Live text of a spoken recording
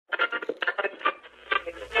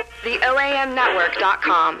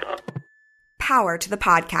TheOAMNetwork.com. Power to the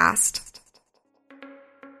podcast.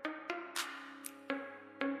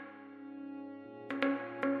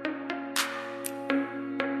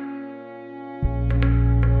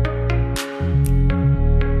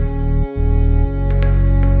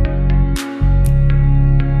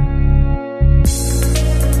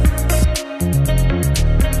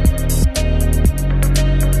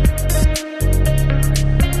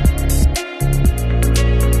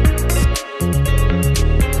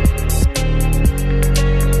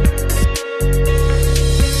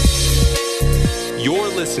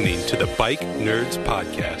 Listening to the Bike Nerds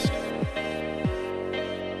Podcast.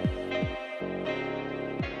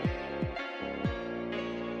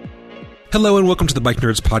 Hello and welcome to the Bike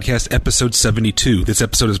Nerds Podcast, episode 72. This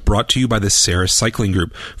episode is brought to you by the Saris Cycling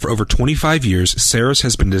Group. For over 25 years, Saris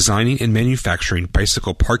has been designing and manufacturing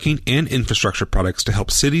bicycle parking and infrastructure products to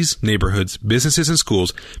help cities, neighborhoods, businesses, and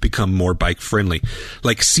schools become more bike-friendly.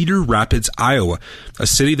 Like Cedar Rapids, Iowa, a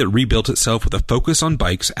city that rebuilt itself with a focus on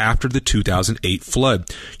bikes after the 2008 flood.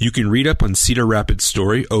 You can read up on Cedar Rapids'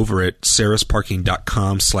 story over at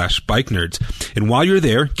sarisparking.com/bikenerds. And while you're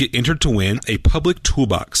there, get entered to win a public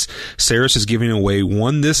toolbox. Saris is giving away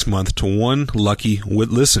one this month to one lucky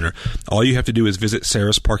listener. All you have to do is visit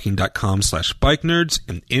sarisparking.com/bikenerds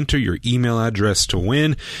and enter your email address to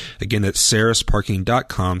win. Again, that's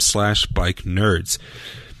sarisparking.com/bikenerds.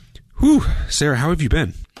 Whew, Sarah, how have you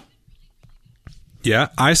been? Yeah,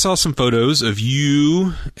 I saw some photos of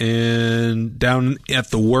you and down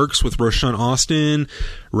at the works with Roshan Austin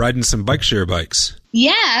riding some bike share bikes.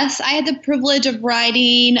 Yes, I had the privilege of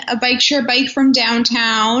riding a bike share bike from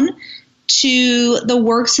downtown to the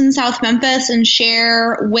works in South Memphis and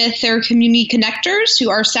share with their community connectors, who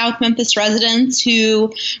are South Memphis residents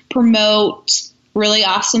who promote really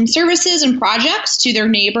awesome services and projects to their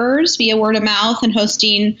neighbors via word of mouth and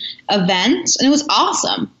hosting events. And it was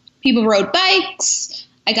awesome. People rode bikes.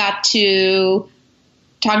 I got to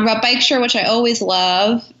talk about bike share, which I always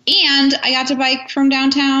love. And I got to bike from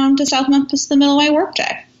downtown to South Memphis in the middle of my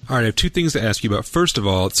workday. All right, I have two things to ask you about. First of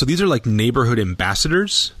all, so these are like neighborhood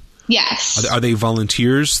ambassadors? Yes. Are they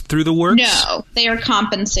volunteers through the works? No, they are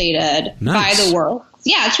compensated Nice. by the works.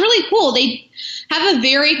 Yeah, it's really cool. They have a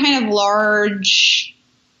very kind of large,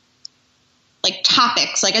 like,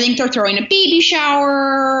 topics. Like, I think they're throwing a baby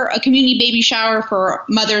shower, a community baby shower for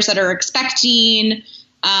mothers that are expecting.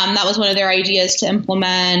 That was one of their ideas to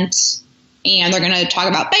implement. And they're going to talk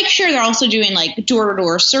about bike share. They're also doing, like,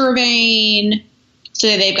 door-to-door surveying. So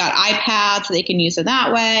they've got iPads, so they can use it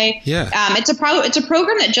that way. Yeah. It's a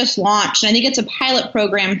program that just launched, and I think it's a pilot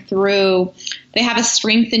program through. They have a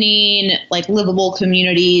strengthening, like, livable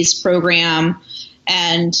communities program,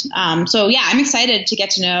 and so yeah, I'm excited to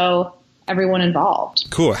get to know everyone involved.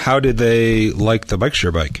 Cool. How did they like the bike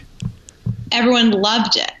share bike? Everyone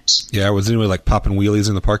loved it. Yeah, was anyone like popping wheelies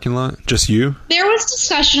in the parking lot? Just you? There was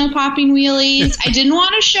discussion of popping wheelies. I didn't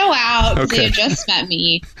want to show out because Okay. they had just met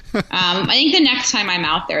me. I think the next time I'm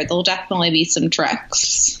out there, there'll definitely be some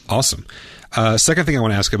tricks. Awesome. Second thing I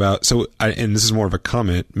want to ask about, and this is more of a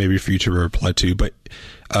comment maybe for you to reply to, but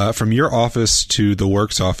from your office to the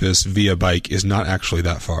works office via bike is not actually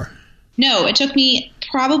that far. No, it took me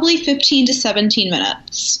probably 15 to 17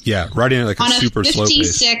 minutes. Yeah, riding at like a On super slow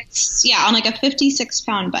pace. Yeah, on like a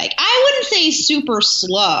 56-pound bike. I wouldn't say super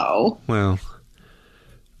slow. Well,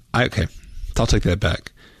 okay, I'll take that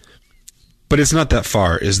back. But it's not that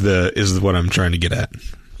far. Is what I'm trying to get at.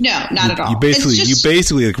 No, not at all. You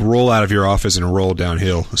basically like roll out of your office and roll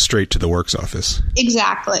downhill straight to the works office.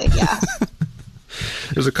 Exactly. Yeah.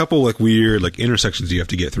 There's a couple like weird like intersections you have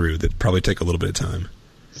to get through that probably take a little bit of time.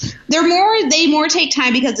 They more take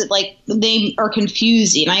time because they are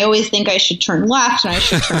confusing. I always think I should turn left and I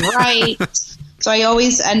should turn right. So I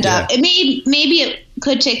always end up. Maybe it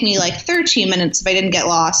could take me like 13 minutes if I didn't get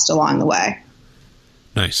lost along the way.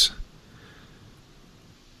 Nice.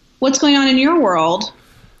 What's going on in your world?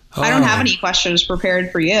 I don't have any questions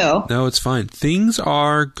prepared for you. No, it's fine. Things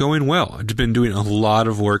are going well. I've been doing a lot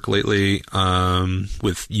of work lately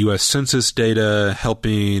with U.S. Census data,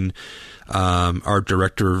 helping our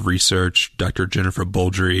director of research, Dr. Jennifer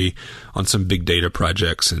Boldry, on some big data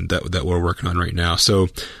projects and that we're working on right now. So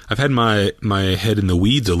I've had my head in the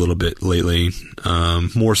weeds a little bit lately,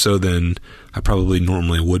 more so than I probably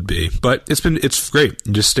normally would be. But it's great.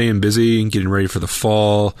 Just staying busy and getting ready for the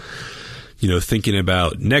fall. You know, thinking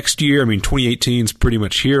about next year. I mean, 2018 is pretty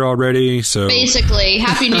much here already. So basically,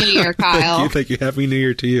 Happy New Year, Kyle. Thank you. Happy New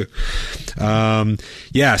Year to you.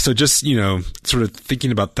 Yeah. So just, you know, sort of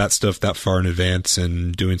thinking about that stuff that far in advance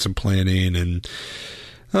and doing some planning and,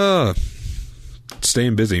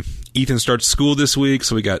 staying busy. Ethan starts school this week,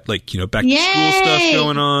 so we got back to school stuff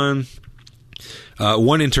going on.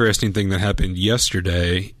 One interesting thing that happened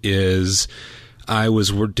yesterday is I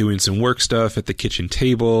was doing some work stuff at the kitchen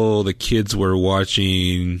table. The kids were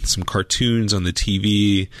watching some cartoons on the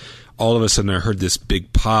TV. All of a sudden, I heard this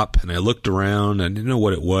big pop, and I looked around. I didn't know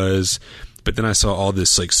what it was, but then I saw all this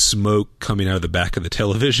smoke coming out of the back of the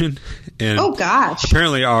television. And oh gosh!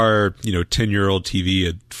 Apparently, our 10-year-old TV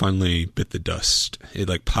had finally bit the dust.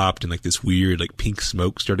 It popped, and this weird pink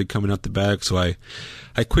smoke started coming out the back. So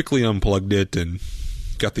I quickly unplugged it and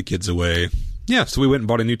got the kids away. Yeah, so we went and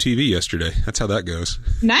bought a new TV yesterday. That's how that goes.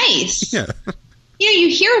 Nice. Yeah. You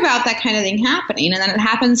hear about that kind of thing happening, and then it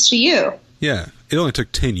happens to you. Yeah. It only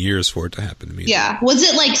took 10 years for it to happen to me. Yeah. Was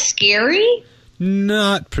it, scary?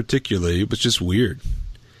 Not particularly. It was just weird.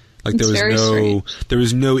 There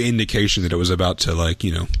was no indication that it was about to,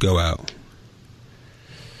 go out.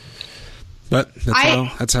 But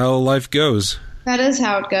that's how life goes. That is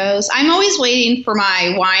how it goes. I'm always waiting for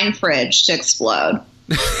my wine fridge to explode.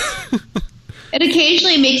 It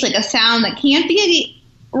occasionally makes a sound that can't be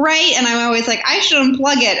right, and I'm always I should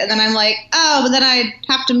unplug it, and then I'm but then I'd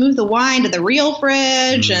have to move the wine to the real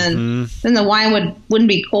fridge, and then the wine wouldn't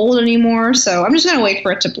be cold anymore, so I'm just going to wait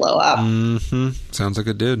for it to blow up. Sounds like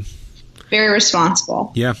it did. Very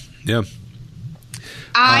responsible. Yeah.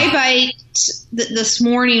 I biked this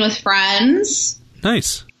morning with friends.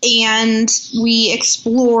 Nice. And we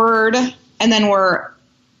explored, and then were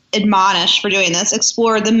admonished for doing this,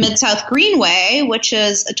 explored the Mid-South Greenway, which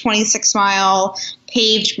is a 26-mile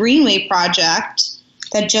paved greenway project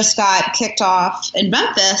that just got kicked off in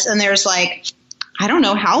Memphis. And there's I don't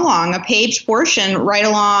know how long, a paved portion right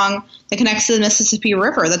along that connects to the Mississippi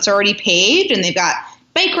River that's already paved, and they've got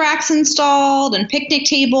bike racks installed and picnic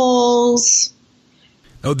tables.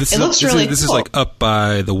 Oh, this looks really cool. This is up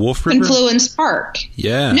by the Wolf River? Confluence Park.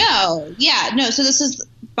 Yeah. No. So this is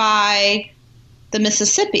by the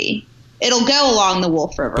Mississippi. It'll go along the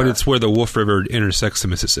Wolf River. But it's where the Wolf River intersects the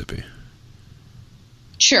Mississippi.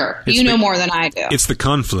 Sure. You know more than I do. It's the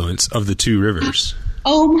confluence of the two rivers.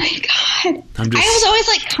 Oh, my God. I was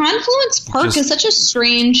always Confluence Park is such a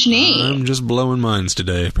strange name. I'm just blowing minds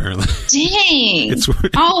today, apparently. Dang.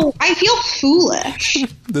 I feel foolish.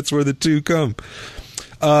 That's where the two come.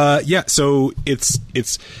 So it's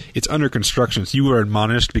under construction. So you were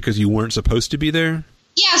admonished because you weren't supposed to be there?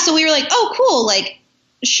 Yeah, so we were oh, cool.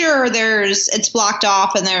 Sure, it's blocked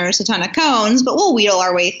off and there's a ton of cones, but we'll wheedle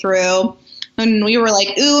our way through. And we were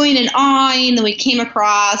oohing and awing, and we came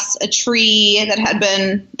across a tree that had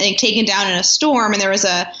been taken down in a storm, and there was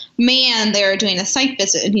a man there doing a site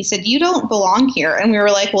visit, and he said, "You don't belong here." And we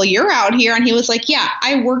were well, you're out here. And he was "Yeah,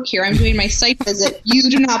 I work here. I'm doing my site visit. You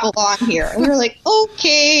do not belong here." And we were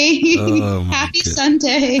okay. Oh, Happy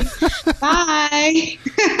Sunday. Bye.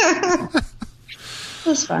 It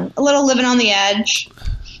was fun. A little living on the edge.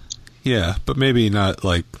 Yeah, but maybe not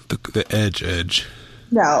the edge.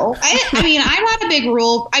 No. I'm not a big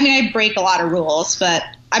rule. I break a lot of rules, but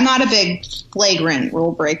I'm not a big flagrant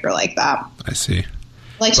rule breaker like that. I see. I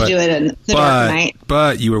like to do it in the dark of night.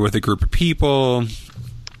 But you were with a group of people.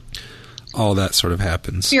 All that sort of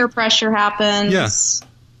happens. Peer pressure happens. Yeah.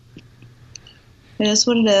 It is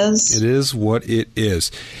what it is. It is what it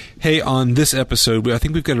is. Hey, on this episode, I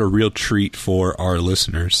think we've got a real treat for our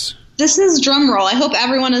listeners. This is drumroll. I hope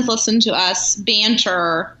everyone has listened to us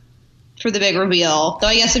banter for the big reveal. Though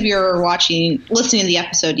I guess if you're listening to the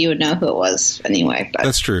episode, you would know who it was anyway. But.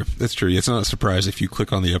 That's true. It's not a surprise if you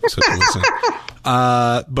click on the episode to listen.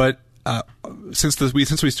 But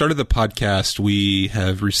since we started the podcast, we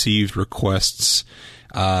have received requests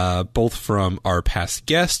both from our past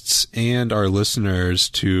guests and our listeners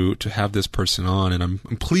to have this person on, and I'm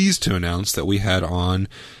pleased to announce that we had on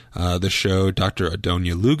the show Dr.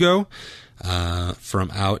 Adonia Lugo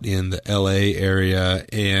from out in the LA area,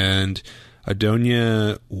 and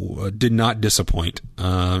Adonia did not disappoint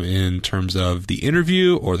in terms of the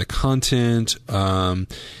interview or the content. And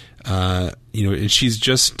she's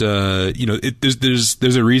just,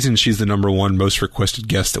 there's a reason she's the number one most requested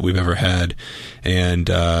guest that we've ever had. And,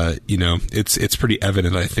 it's pretty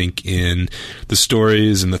evident, I think, in the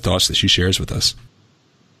stories and the thoughts that she shares with us.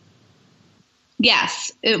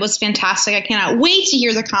 Yes, it was fantastic. I cannot wait to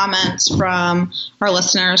hear the comments from our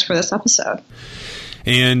listeners for this episode.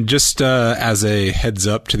 And just as a heads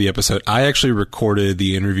up to the episode, I actually recorded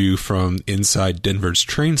the interview from inside Denver's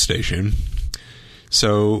train station.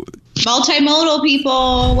 So Multimodal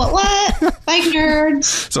people. What? Bike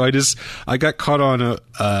nerds. So I got caught on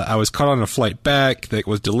I was caught on a flight back that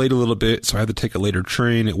was delayed a little bit, so I had to take a later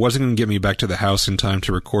train. It wasn't going to get me back to the house in time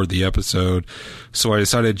to record the episode, so I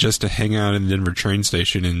decided just to hang out in the Denver train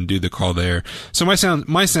station and do the call there. So my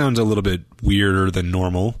sound's a little bit weirder than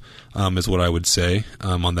normal, is what I would say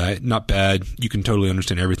on that. Not bad. You can totally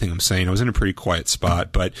understand everything I'm saying. I was in a pretty quiet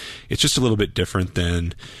spot, but it's just a little bit different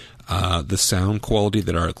than the sound quality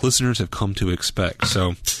that our listeners have come to expect.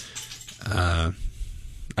 So,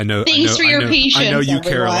 I know. Thanks for your patience. I know you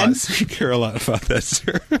care a lot. everyone. You care a lot about that,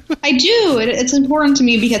 sir. I do. It's important to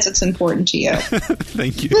me because it's important to you.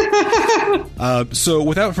 Thank you. So,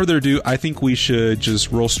 without further ado, I think we should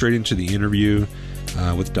just roll straight into the interview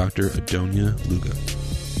with Dr. Adonia Lugo.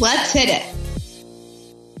 Let's hit it.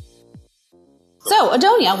 So,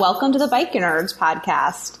 Adonia, welcome to the Bike Nerds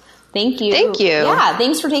podcast. Thank you. Thank you. Yeah,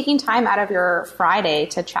 thanks for taking time out of your Friday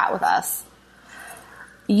to chat with us.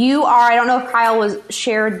 You are, I don't know if Kyle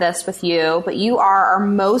shared this with you, but you are our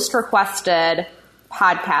most requested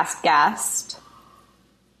podcast guest.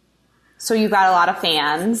 So you've got a lot of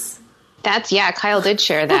fans. Kyle did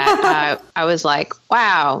share that. I was like,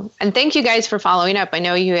 wow. And thank you guys for following up. I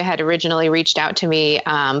know you had originally reached out to me,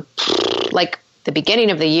 like the beginning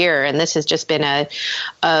of the year, and this has just been a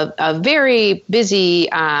very busy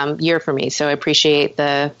year for me. So I appreciate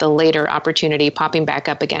the later opportunity popping back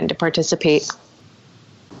up again to participate.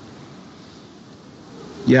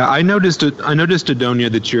 Yeah, I noticed,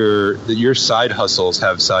 Adonia, that your side hustles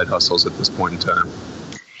have side hustles at this point in time.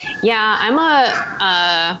 Yeah, I'm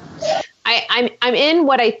in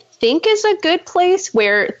what I think is a good place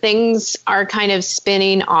where things are kind of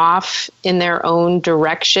spinning off in their own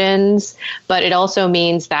directions, but it also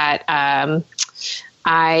means that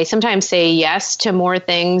I sometimes say yes to more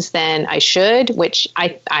things than I should, which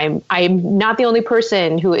I'm not the only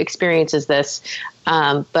person who experiences this.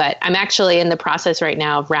 But I'm actually in the process right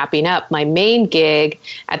now of wrapping up my main gig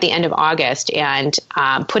at the end of August and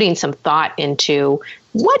putting some thought into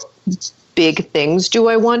what big things do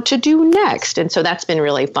I want to do next. And so that's been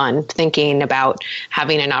really fun, thinking about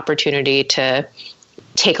having an opportunity to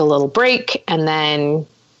take a little break and then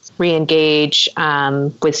re-engage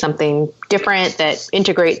with something different that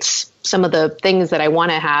integrates some of the things that I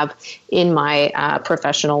want to have in my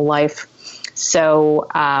professional life. So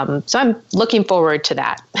I'm looking forward to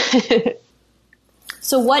that.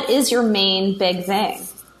 So what is your main big thing?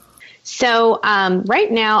 So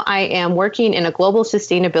right now I am working in a global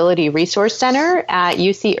sustainability resource center at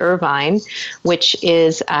UC Irvine, which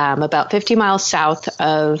is about 50 miles south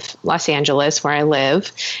of Los Angeles, where I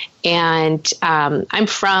live. And I'm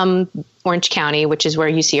from Orange County, which is where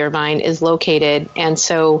UC Irvine is located. And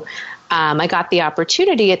so I got the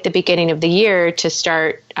opportunity at the beginning of the year to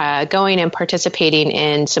start going and participating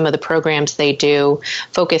in some of the programs they do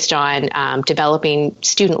focused on developing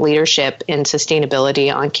student leadership and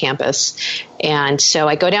sustainability on campus. And so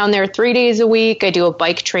I go down there 3 days a week. I do a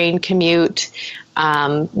bike train commute,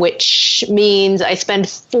 which means I spend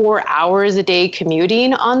 4 hours a day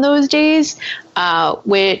commuting on those days,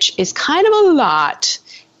 which is kind of a lot.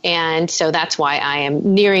 And so that's why I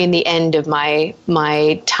am nearing the end of my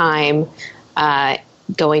time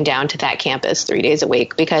going down to that campus 3 days a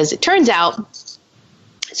week, because it turns out,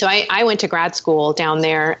 so I went to grad school down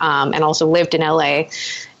there and also lived in LA.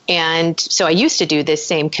 And so I used to do this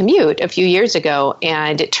same commute a few years ago.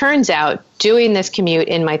 And it turns out doing this commute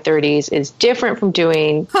in my 30s is different from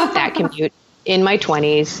doing that commute in my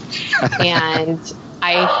 20s. And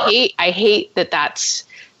I hate that that's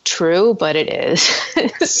true, but it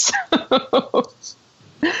is.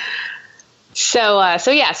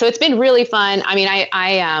 So it's been really fun. I mean,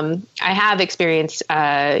 I have experience,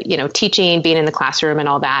 teaching, being in the classroom and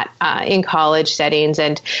all that, in college settings.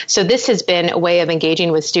 And so this has been a way of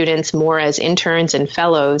engaging with students more as interns and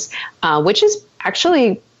fellows, which is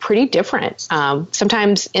actually pretty different.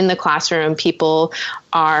 Sometimes in the classroom, people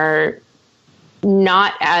are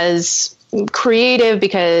not as creative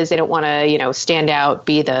because they don't want to, stand out,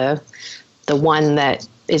 be the one that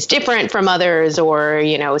is different from others, or,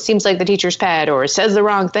 it seems like the teacher's pet or says the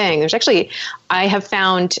wrong thing. There's actually, I have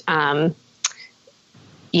found, at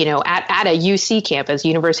a UC campus,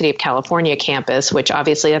 University of California campus, which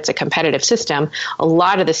obviously that's a competitive system, a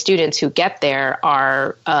lot of the students who get there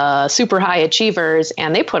are super high achievers,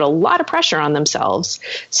 and they put a lot of pressure on themselves.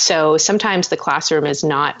 So sometimes the classroom is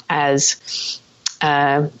not as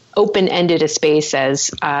open-ended a space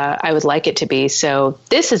as I would like it to be. So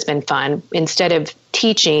this has been fun. Instead of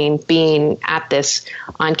teaching, being at this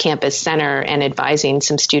on-campus center and advising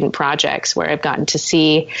some student projects where I've gotten to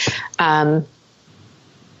see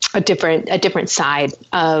a different side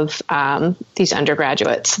of these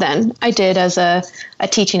undergraduates than I did as a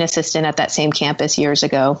teaching assistant at that same campus years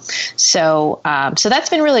ago. So that's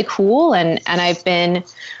been really cool, and I've been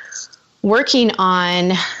working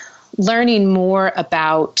on learning more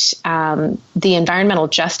about the environmental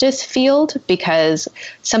justice field, because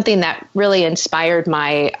something that really inspired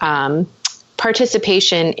my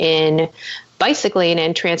participation in bicycling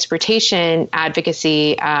and transportation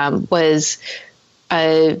advocacy was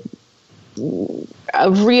a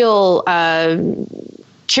real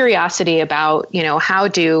curiosity about, how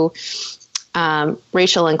do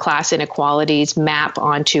racial and class inequalities map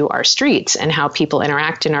onto our streets and how people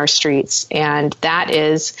interact in our streets. And that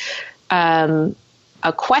is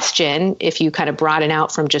a question, if you kind of broaden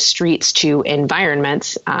out from just streets to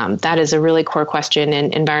environments, that is a really core question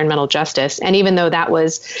in environmental justice. And even though that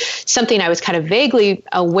was something I was kind of vaguely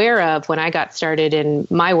aware of when I got started in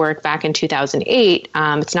my work back in 2008,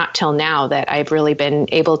 it's not till now that I've really been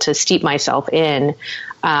able to steep myself in,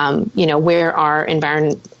 where are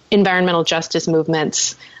environmental justice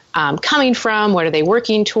movements coming from, what are they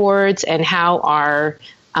working towards, and how are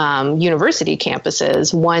university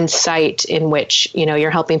campuses one site in which, you're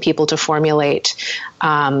helping people to formulate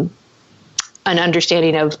an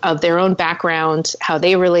understanding of their own backgrounds, how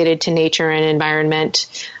they related to nature and environment,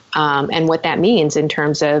 and what that means in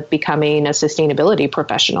terms of becoming a sustainability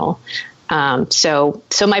professional. So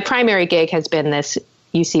my primary gig has been this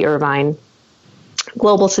UC Irvine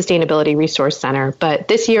Global Sustainability Resource Center. But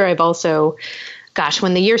this year I've also,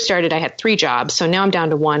 when the year started, I had 3 jobs. So now I'm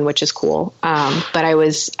down to 1, which is cool. But I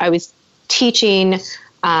was teaching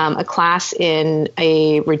a class in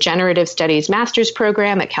a regenerative studies master's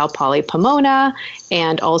program at Cal Poly Pomona,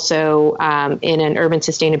 and also in an urban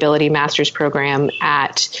sustainability master's program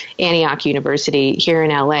at Antioch University here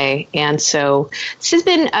in LA. And so this has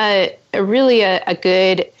been a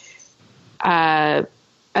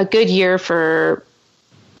good year for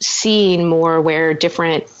seeing more where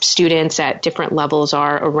different students at different levels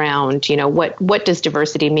are around, what does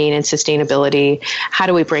diversity mean in sustainability? How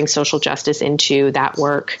do we bring social justice into that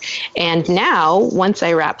work? And now, once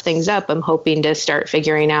I wrap things up, I'm hoping to start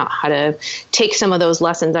figuring out how to take some of those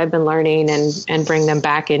lessons I've been learning and bring them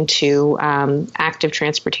back into active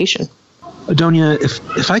transportation. Adonia,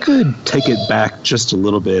 if I could take it back just a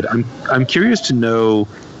little bit, I'm curious to know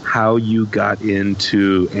how you got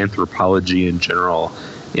into anthropology in general,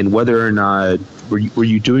 and whether or not were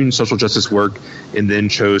you doing social justice work and then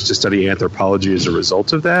chose to study anthropology as a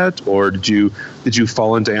result of that, or did you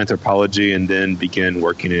fall into anthropology and then begin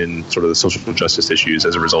working in sort of the social justice issues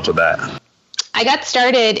as a result of that? I got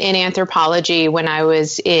started in anthropology when I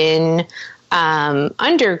was in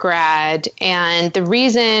undergrad, and the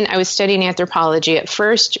reason I was studying anthropology at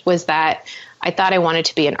first was that I thought I wanted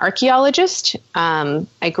to be an archaeologist.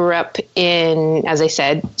 I grew up in, as I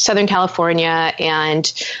said, Southern California,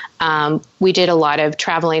 and we did a lot of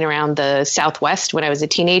traveling around the Southwest when I was a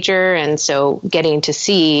teenager. And so getting to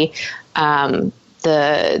see the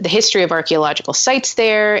history of archaeological sites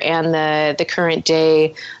there and the current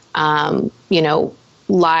day,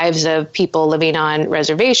 lives of people living on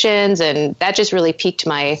reservations. And that just really piqued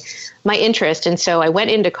my interest. And so I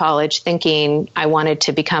went into college thinking I wanted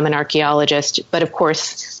to become an archaeologist. But of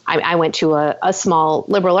course, I went to a small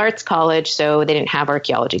liberal arts college, so they didn't have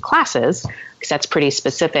archaeology classes because that's pretty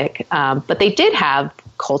specific. But they did have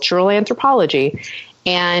cultural anthropology.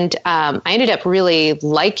 And I ended up really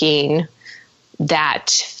liking that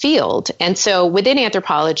field. And so within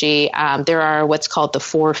anthropology, there are what's called the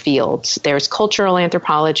 4 fields. There's cultural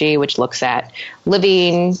anthropology, which looks at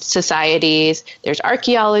living societies. There's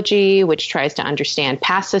archaeology, which tries to understand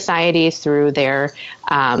past societies through their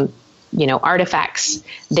artifacts.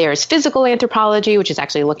 There's physical anthropology, which is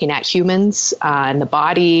actually looking at humans and the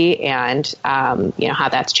body and, how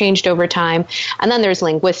that's changed over time. And then there's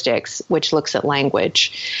linguistics, which looks at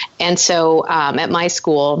language. And so at my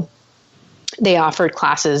school, they offered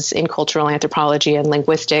classes in cultural anthropology and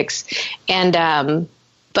linguistics. And,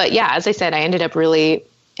 but yeah, as I said, I ended up really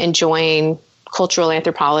enjoying cultural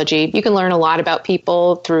anthropology. You can learn a lot about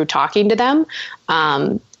people through talking to them.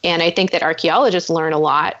 And I think that archaeologists learn a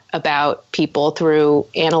lot about people through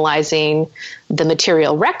analyzing the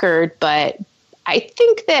material record. But I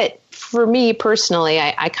think that for me personally,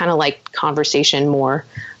 I kind of like conversation more.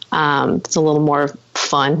 It's a little more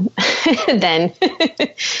fun than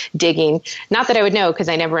digging. Not that I would know, because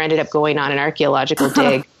I never ended up going on an archaeological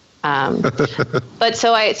dig. But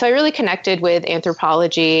so I really connected with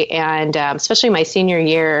anthropology, and especially my senior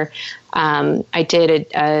year, I did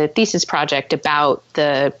a thesis project about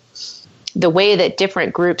the the way that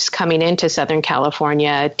different groups coming into Southern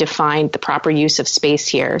California defined the proper use of space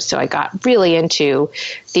here. So I got really into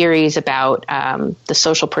theories about the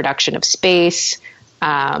social production of space,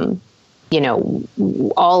 all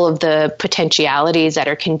of the potentialities that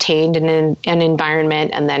are contained in an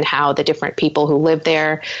environment, and then how the different people who live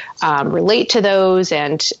there relate to those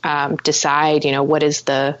and decide, what is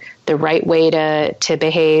the right way to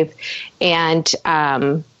behave. And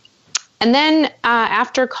then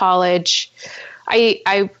after college,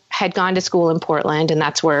 I had gone to school in Portland, and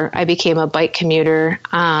that's where I became a bike commuter.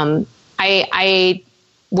 I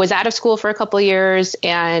was out of school for a couple of years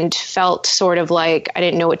and felt sort of like I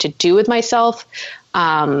didn't know what to do with myself.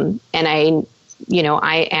 And I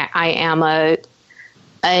am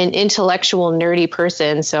an intellectual, nerdy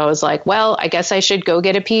person. So I was like, well, I guess I should go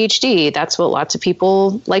get a PhD. That's what lots of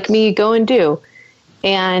people like me go and do.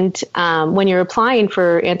 And when you're applying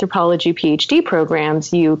for anthropology PhD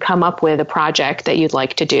programs, you come up with a project that you'd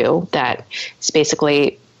like to do that is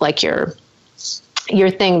basically like your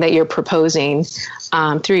thing that you're proposing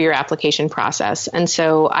through your application process. And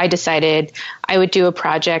so I decided I would do a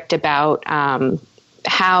project about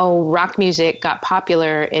how rock music got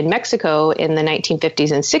popular in Mexico in the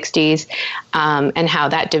 1950s and 60s, and how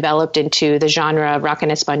that developed into the genre rock en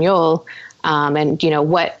español, and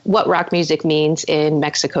what rock music means in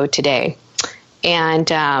Mexico today. And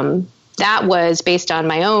that was based on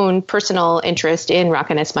my own personal interest in rock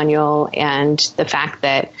en español and the fact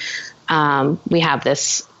that we have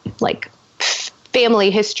this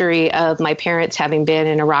family history of my parents having been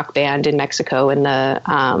in a rock band in Mexico in the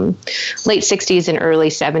late 60s and early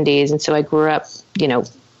 70s. And so I grew up,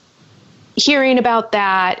 hearing about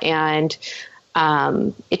that. And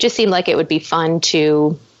it just seemed like it would be fun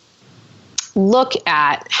to look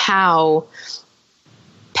at how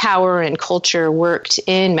power and culture worked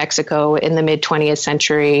in Mexico in the mid 20th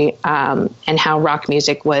century, and how rock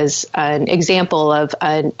music was an example of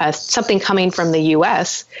something coming from the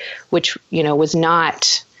U.S., which, was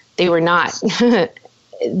not, they were not,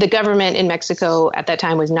 the government in Mexico at that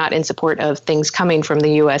time was not in support of things coming from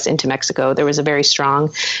the U.S. into Mexico. There was a very strong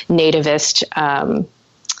nativist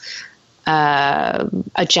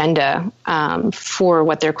agenda for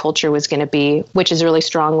what their culture was going to be, which is really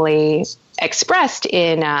strongly expressed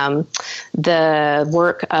in the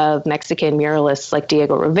work of Mexican muralists like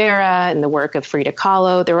Diego Rivera and the work of Frida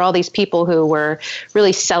Kahlo. There were all these people who were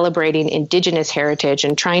really celebrating indigenous heritage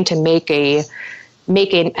and trying to make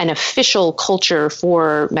an official culture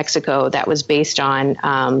for Mexico that was based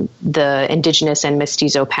on the indigenous and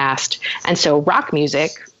mestizo past. And so rock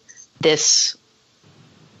music, this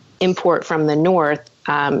import from the North,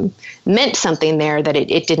 meant something there that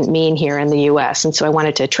it didn't mean here in the U.S. And so I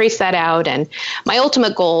wanted to trace that out. And my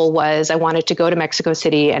ultimate goal was I wanted to go to Mexico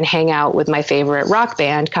City and hang out with my favorite rock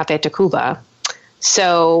band, Café Tacuba.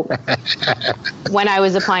 So when I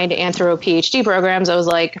was applying to anthro PhD programs, I was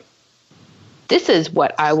like, this is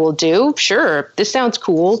what I will do. Sure, this sounds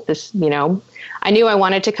cool. I knew I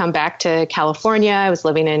wanted to come back to California. I was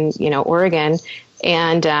living in, Oregon.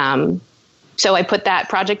 And so I put that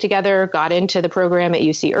project together, got into the program at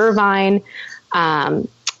UC Irvine.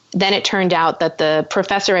 Then it turned out that the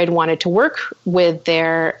professor I'd wanted to work with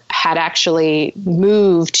there had actually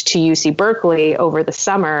moved to UC Berkeley over the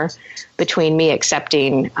summer between me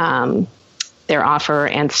accepting their offer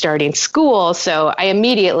and starting school. So I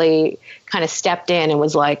immediately kind of stepped in and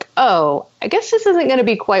was like, oh, I guess this isn't going to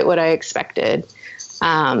be quite what I expected.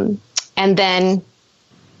 And then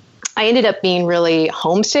I ended up being really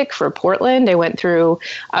homesick for Portland. I went through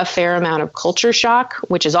a fair amount of culture shock,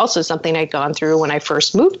 which is also something I'd gone through when I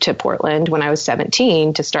first moved to Portland when I was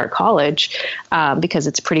 17 to start college, because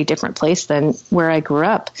it's a pretty different place than where I grew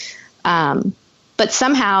up. But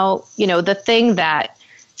somehow, the thing that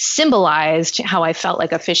symbolized how I felt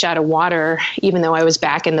like a fish out of water, even though I was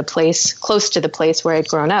back in the place, close to the place where I'd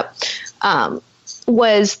grown up,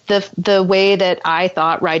 was the way that I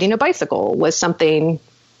thought riding a bicycle was something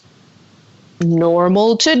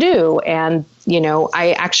normal to do. And,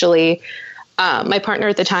 I actually, my partner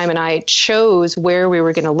at the time and I chose where we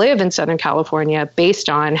were going to live in Southern California based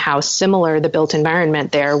on how similar the built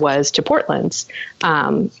environment there was to Portland's,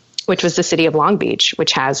 which was the city of Long Beach,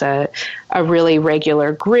 which has a really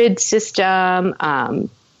regular grid system,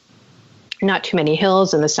 not too many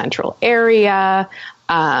hills in the central area,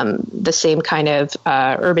 the same kind of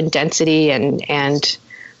urban density. And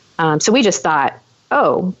so we just thought,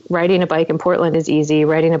 oh, riding a bike in Portland is easy.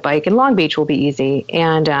 Riding a bike in Long Beach will be easy.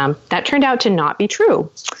 And that turned out to not be true,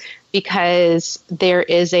 because there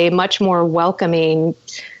is a much more welcoming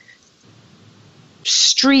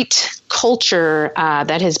street culture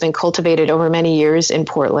that has been cultivated over many years in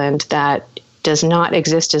Portland that does not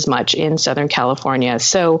exist as much in Southern California.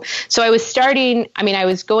 So I was I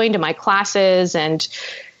was going to my classes and,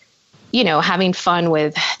 having fun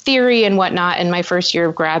with theory and whatnot in my first year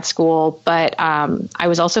of grad school. But I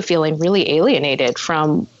was also feeling really alienated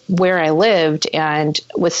from where I lived and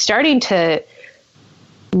was starting to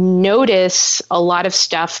notice a lot of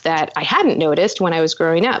stuff that I hadn't noticed when I was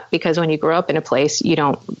growing up, because when you grow up in a place, you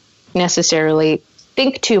don't necessarily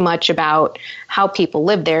think too much about how people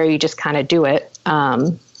live there. You just kind of do it.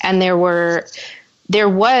 And there was,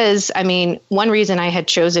 one reason I had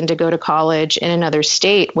chosen to go to college in another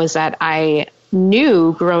state was that I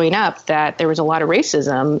knew growing up that there was a lot of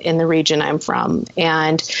racism in the region I'm from.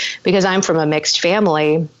 And because I'm from a mixed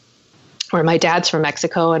family, where my dad's from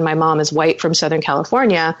Mexico and my mom is white from Southern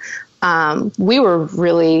California, we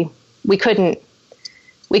couldn't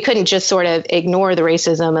just sort of ignore the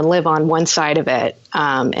racism and live on one side of it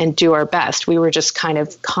and do our best. We were just kind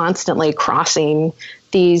of constantly crossing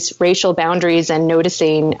these racial boundaries and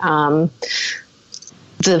noticing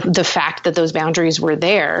the fact that those boundaries were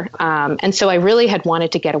there. And so I really had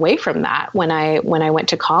wanted to get away from that when I went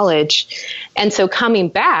to college. And so coming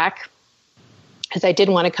back, because I did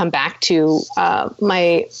want to come back to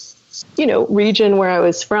my, region where I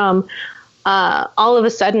was from, all of a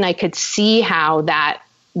sudden I could see how that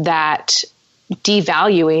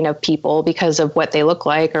devaluing of people because of what they look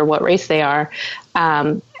like or what race they are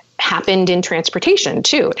happened in transportation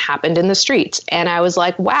too. It happened in the streets. And I was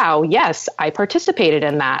like, wow, yes, I participated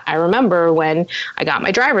in that. I remember when I got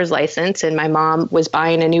my driver's license and my mom was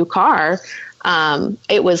buying a new car,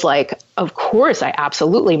 it was like, of course, I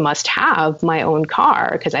absolutely must have my own car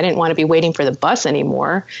because I didn't want to be waiting for the bus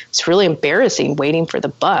anymore. It's really embarrassing waiting for the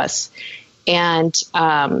bus. And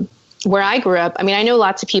where I grew up, I know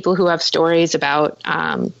lots of people who have stories about,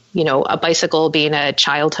 a bicycle being a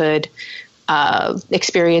childhood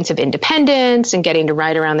experience of independence and getting to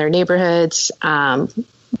ride around their neighborhoods. I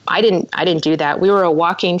didn't do that. We were a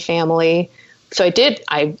walking family. So I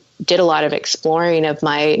did a lot of exploring of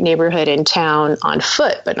my neighborhood in town on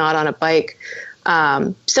foot, but not on a bike.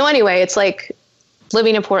 So anyway, it's like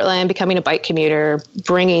living in Portland, becoming a bike commuter,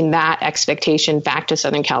 bringing that expectation back to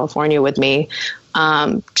Southern California with me,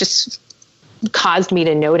 just caused me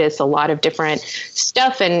to notice a lot of different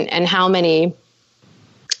stuff and how many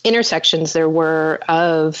intersections there were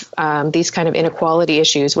of these kind of inequality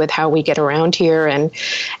issues with how we get around here and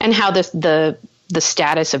how the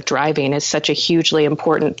status of driving is such a hugely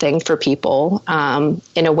important thing for people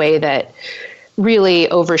in a way that really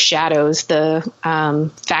overshadows the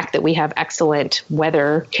fact that we have excellent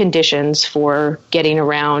weather conditions for getting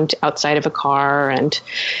around outside of a car. And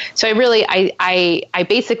so I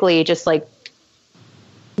basically just like,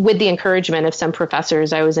 with the encouragement of some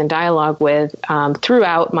professors I was in dialogue with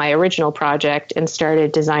throughout my original project and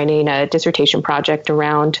started designing a dissertation project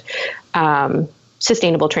around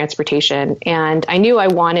sustainable transportation. And I knew I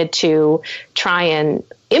wanted to try and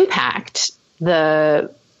impact the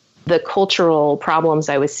cultural problems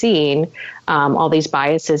I was seeing, all these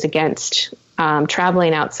biases against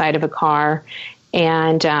traveling outside of a car.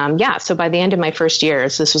 And so by the end of my first year,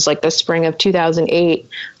 so this was like the spring of 2008,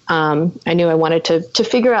 I knew I wanted to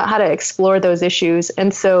figure out how to explore those issues.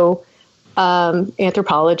 And so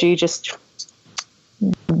anthropology just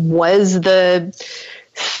was the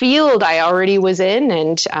field I already was in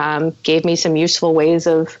and gave me some useful ways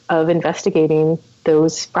of investigating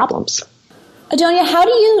those problems.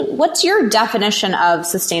 Adonia, what's your definition of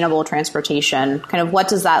sustainable transportation? Kind of what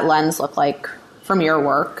does that lens look like from your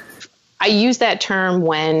work? I use that term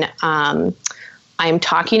when I'm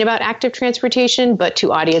talking about active transportation, but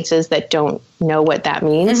to audiences that don't know what that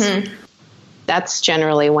means. Mm-hmm. That's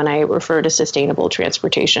generally when I refer to sustainable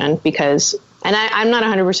transportation because, and I'm not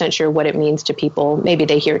 100% sure what it means to people. Maybe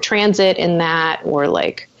they hear transit in that or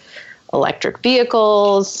like electric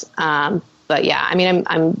vehicles. But yeah,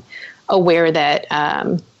 I'm aware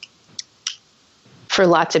that for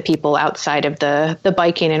lots of people outside of the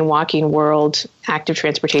biking and walking world, active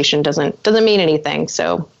transportation doesn't mean anything.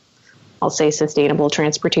 So I'll say sustainable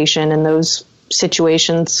transportation in those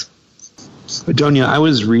situations. Adonia, I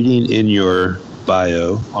was reading in your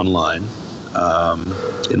bio online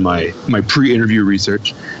in my pre-interview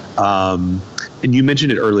research, and you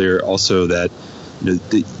mentioned it earlier also that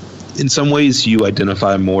in some ways you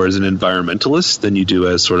identify more as an environmentalist than you do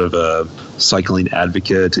as sort of a cycling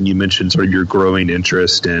advocate, and you mentioned sort of your growing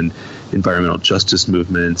interest in environmental justice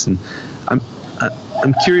movements. And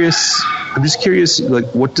I'm curious. I'm just curious, like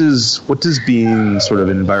what does being sort of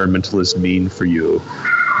an environmentalist mean for you?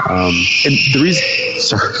 And the reason,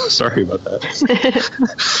 sorry about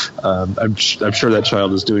that. I'm sure that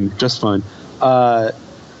child is doing just fine.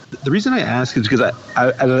 The reason I ask is because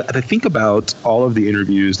I think about all of the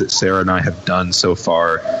interviews that Sarah and I have done so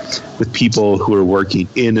far with people who are working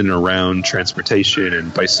in and around transportation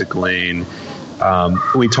and bicycling.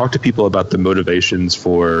 We talk to people about the motivations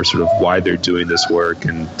for sort of why they're doing this work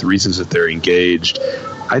and the reasons that they're engaged.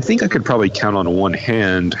 I think I could probably count on one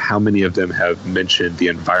hand how many of them have mentioned the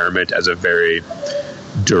environment as a very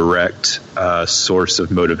direct source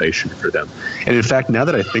of motivation for them. And in fact, now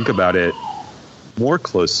that I think about it more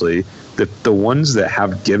closely, the ones that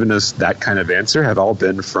have given us that kind of answer have all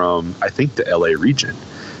been from, I think, the LA region.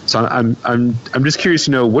 So I'm just curious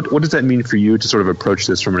to know what does that mean for you to sort of approach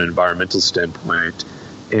this from an environmental standpoint,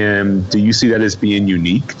 and do you see that as being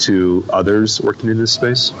unique to others working in this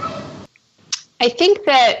space? I think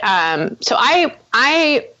that so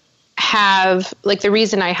I have, like, the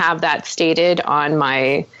reason I have that stated on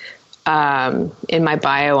my in my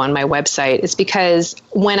bio on my website is because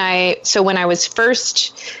when I was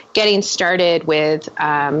first getting started with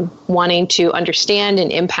wanting to understand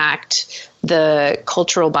and impact the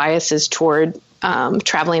cultural biases toward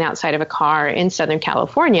traveling outside of a car in Southern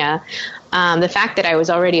California, the fact that I was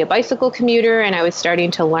already a bicycle commuter and I was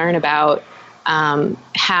starting to learn about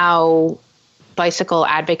how bicycle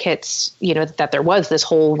advocates, that there was this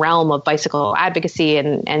whole realm of bicycle advocacy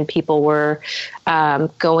and people were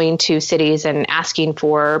going to cities and asking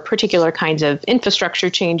for particular kinds of infrastructure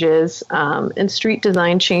changes and street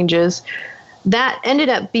design changes. That ended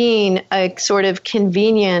up being a sort of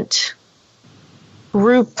convenient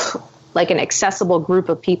group, like an accessible group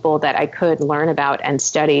of people that I could learn about and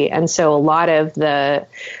study. And so a lot of the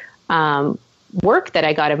work that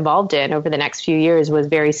I got involved in over the next few years was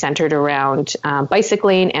very centered around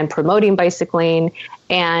bicycling and promoting bicycling.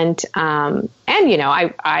 And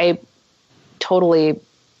I totally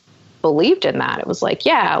believed in that. It was like,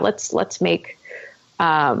 yeah, let's make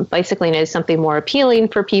bicycling as something more appealing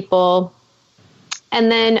for people. And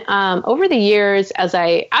then over the years, as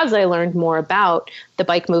I learned more about the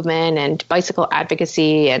bike movement and bicycle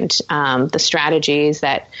advocacy and the strategies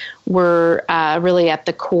that were really at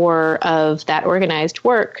the core of that organized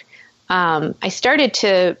work, I started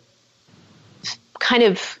to kind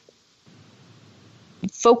of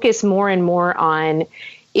focus more and more on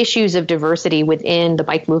issues of diversity within the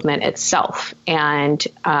bike movement itself, and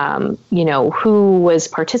who was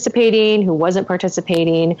participating, who wasn't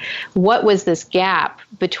participating, what was this gap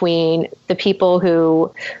between the people who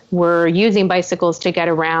were using bicycles to get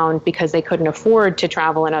around because they couldn't afford to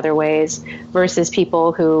travel in other ways versus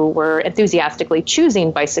people who were enthusiastically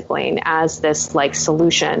choosing bicycling as this like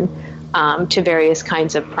solution to various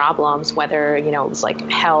kinds of problems, whether it was like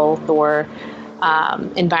health or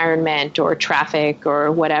environment or traffic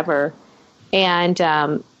or whatever. And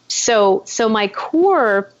so my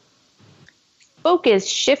core focus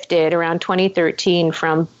shifted around 2013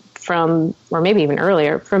 from or maybe even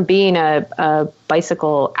earlier, from being a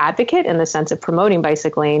bicycle advocate in the sense of promoting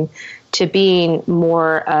bicycling to being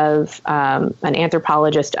more of an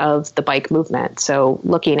anthropologist of the bike movement. So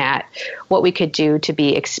looking at what we could do to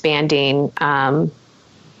be expanding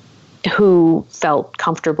who felt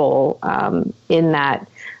comfortable in that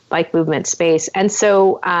bike movement space. And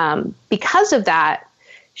so because of that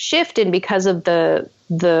shift and because of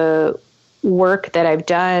the work that I've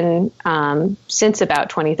done since about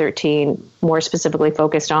 2013, more specifically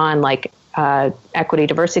focused on like equity,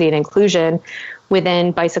 diversity, and inclusion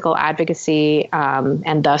within bicycle advocacy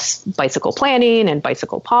and thus bicycle planning and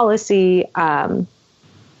bicycle policy, I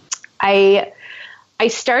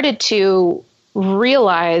started to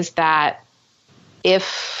realize that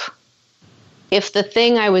if the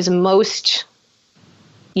thing I was most,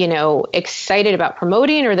 excited about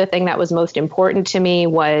promoting, or the thing that was most important to me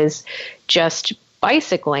was just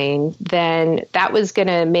bicycling, then that was going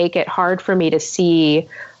to make it hard for me to see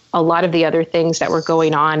a lot of the other things that were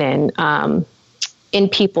going on in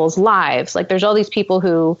people's lives. Like there's all these people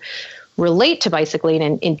who relate to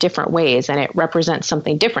bicycling in different ways, and it represents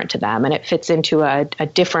something different to them, and it fits into a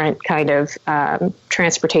different kind of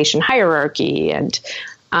transportation hierarchy. And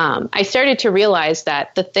I started to realize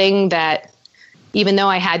that the thing that, even though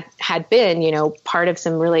I had been, part of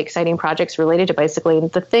some really exciting projects related to bicycling,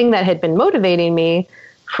 the thing that had been motivating me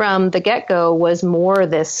from the get-go was more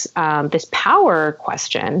this this power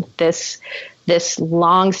question, this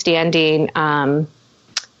long-standing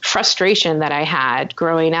frustration that I had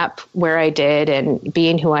growing up where I did and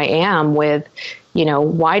being who I am with,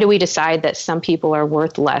 why do we decide that some people are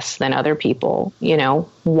worth less than other people?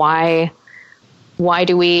 Why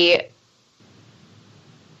do we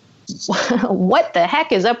what the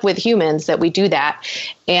heck is up with humans that we do that?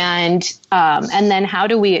 And then how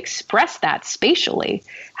do we express that spatially?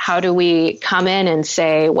 How do we come in and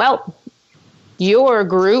say, well, your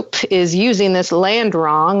group is using this land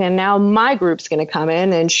wrong, and now my group's going to come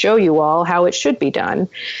in and show you all how it should be done.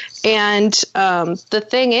 And the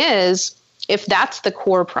thing is, if that's the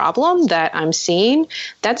core problem that I'm seeing,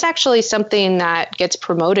 that's actually something that gets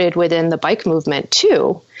promoted within the bike movement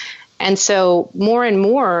too. And so more and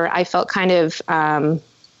more, I felt kind of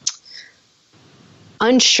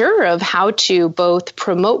unsure of how to both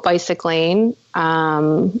promote bicycling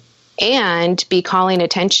and be calling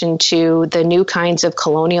attention to the new kinds of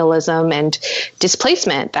colonialism and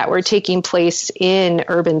displacement that were taking place in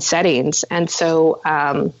urban settings. And so,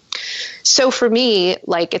 so for me,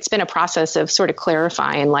 like, it's been a process of sort of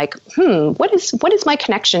clarifying, like, what is my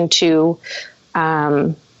connection to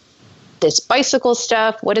this bicycle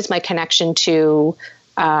stuff? What is my connection to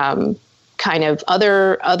kind of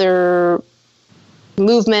other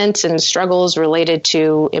movements and struggles related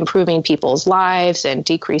to improving people's lives and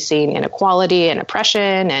decreasing inequality and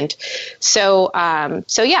oppression? And so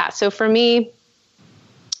for me,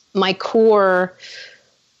 my core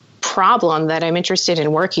problem that I'm interested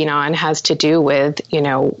in working on has to do with,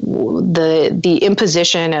 the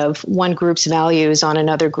imposition of one group's values on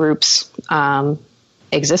another group's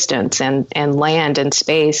existence and land and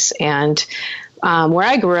space. And where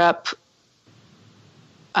I grew up,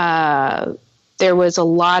 there was a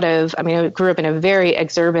lot of, I grew up in a very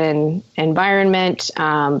exurban environment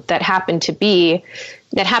that happened to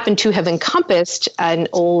have encompassed an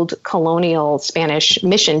old colonial Spanish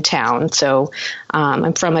mission town. So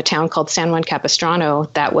I'm from a town called San Juan Capistrano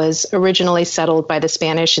that was originally settled by the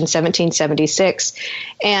Spanish in 1776.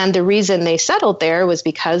 And the reason they settled there was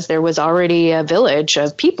because there was already a village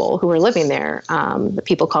of people who were living there, the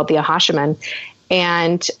people called the Ahashiman.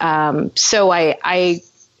 And so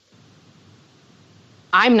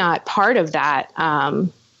I'm not part of that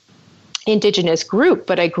indigenous group,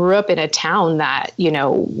 but I grew up in a town that,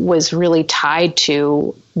 was really tied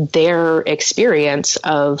to their experience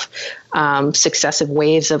of successive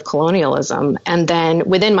waves of colonialism. And then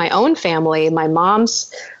within my own family, my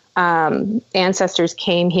mom's ancestors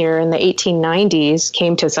came here in the 1890s,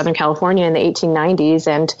 came to Southern California in the 1890s,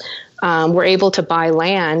 and were able to buy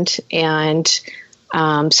land. And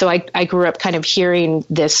so I grew up kind of hearing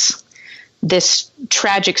this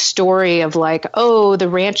tragic story of like, oh, the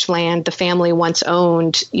ranch land the family once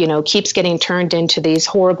owned, keeps getting turned into these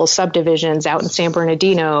horrible subdivisions out in San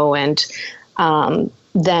Bernardino. And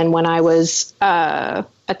then when I was a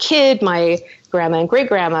kid, my grandma and great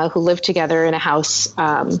grandma, who lived together in a house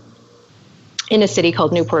in a city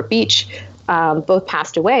called Newport Beach, both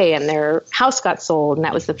passed away, and their house got sold, and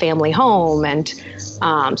that was the family home. And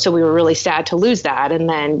so we were really sad to lose that. And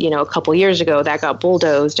then, a couple years ago, that got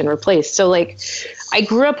bulldozed and replaced. So like, I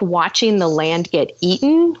grew up watching the land get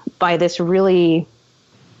eaten by this really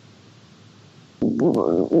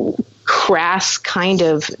crass kind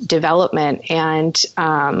of development. And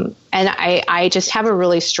I just have a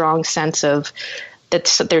really strong sense of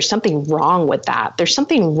that there's something wrong with that. There's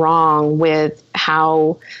something wrong with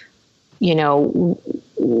how, we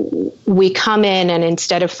come in, and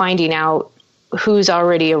instead of finding out who's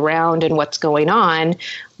already around and what's going on,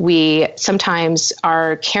 we sometimes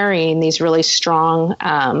are carrying these really strong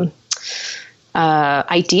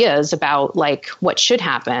ideas about like what should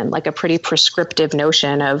happen, like a pretty prescriptive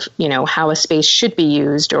notion of, how a space should be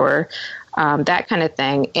used or that kind of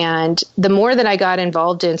thing. And the more that I got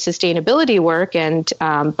involved in sustainability work and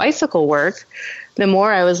bicycle work, the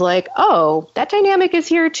more I was like, oh, that dynamic is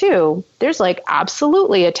here too. There's like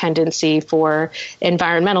absolutely a tendency for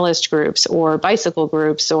environmentalist groups or bicycle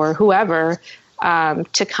groups or whoever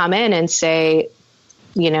to come in and say,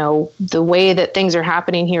 the way that things are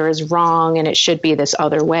happening here is wrong and it should be this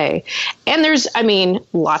other way. And there's,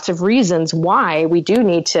 lots of reasons why we do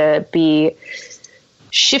need to be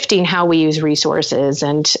shifting how we use resources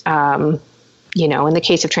and, in the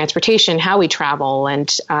case of transportation, how we travel and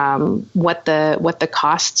what the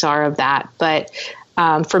costs are of that. But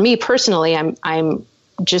for me personally, I'm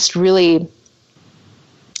just really,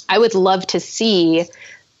 I would love to see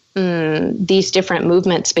these different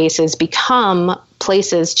movement spaces become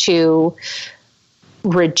places to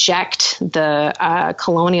reject the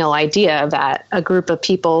colonial idea that a group of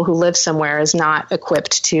people who live somewhere is not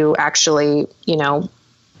equipped to actually,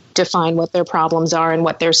 define what their problems are and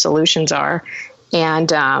what their solutions are. And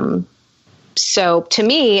so to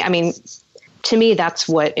me, that's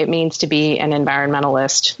what it means to be an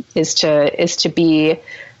environmentalist, is to be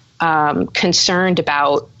concerned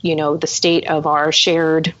about, the state of our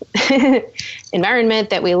shared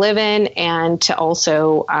environment that we live in, and to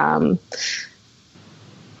also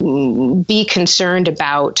be concerned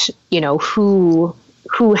about, who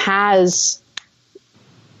has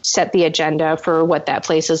set the agenda for what that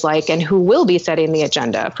place is like and who will be setting the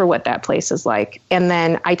agenda for what that place is like. And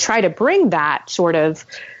then I try to bring that sort of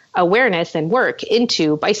awareness and work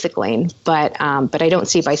into bicycling, but I don't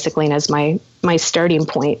see bicycling as my starting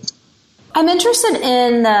point. I'm interested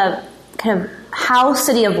in the kind of how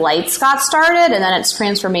City of Lights got started and then its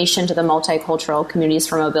transformation to the multicultural communities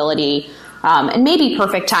for mobility. And maybe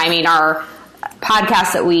perfect timing. Our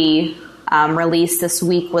podcast that we released this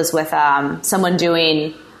week was with someone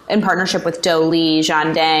doing, in partnership with Do Lee,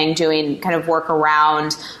 Zhan Dang, doing kind of work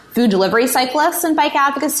around food delivery cyclists and bike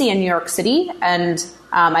advocacy in New York City. And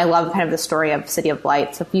I love kind of the story of City of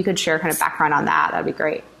Lights. So if you could share kind of background on that, that'd be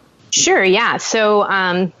great. Sure, yeah.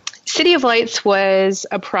 So City of Lights was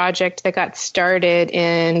a project that got started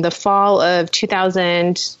in the fall of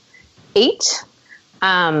 2008.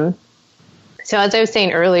 So as I was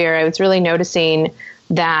saying earlier, I was really noticing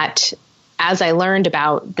that as I learned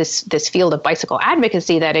about this field of bicycle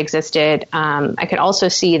advocacy that existed, I could also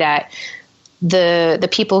see that the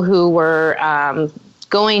people who were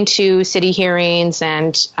going to city hearings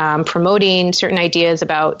and promoting certain ideas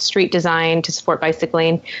about street design to support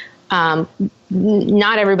bicycling,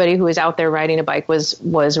 not everybody who was out there riding a bike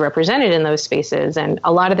was represented in those spaces. And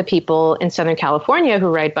a lot of the people in Southern California who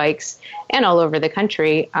ride bikes and all over the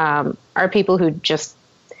country are people who just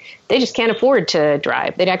can't afford to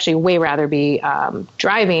drive. They'd actually way rather be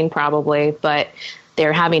driving probably, but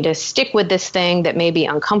they're having to stick with this thing that may be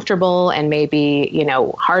uncomfortable and may be,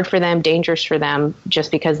 hard for them, dangerous for them, just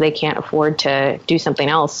because they can't afford to do something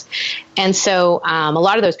else. And so a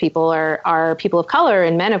lot of those people are people of color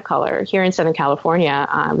and men of color here in Southern California.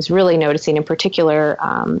 I was really noticing in particular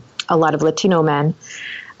a lot of Latino men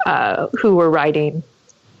who were riding,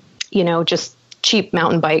 just cheap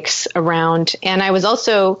mountain bikes around. And I was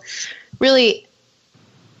also really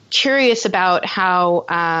curious about how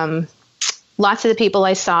lots of the people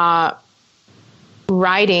I saw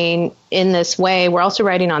riding in this way were also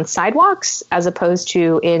riding on sidewalks as opposed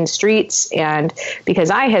to in streets. And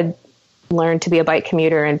because I had learned to be a bike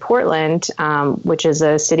commuter in Portland, which is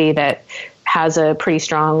a city that has a pretty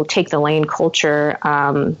strong take the lane culture,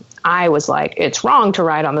 I was like, it's wrong to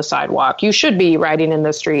ride on the sidewalk. You should be riding in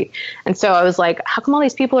the street. And so I was like, how come all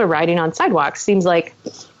these people are riding on sidewalks? Seems like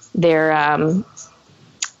there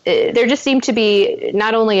just seemed to be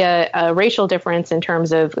not only a racial difference in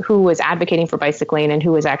terms of who was advocating for bicycling and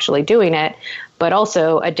who was actually doing it, but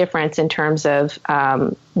also a difference in terms of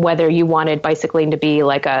whether you wanted bicycling to be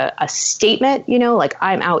like a statement, like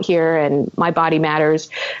I'm out here and my body matters,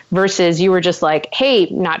 versus you were just like, hey,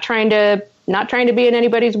 not trying to be in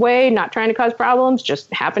anybody's way, not trying to cause problems,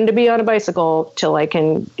 just happen to be on a bicycle till I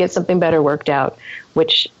can get something better worked out,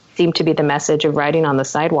 which seemed to be the message of riding on the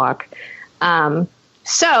sidewalk.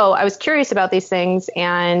 So I was curious about these things,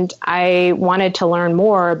 and I wanted to learn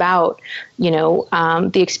more about, the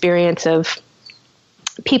experience of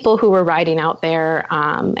people who were riding out there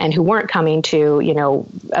and who weren't coming to,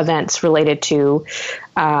 events related to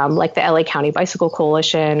like the LA County Bicycle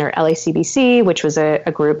Coalition or LACBC, which was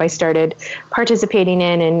a group I started participating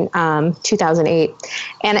in 2008.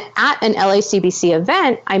 And at an LACBC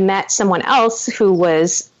event, I met someone else who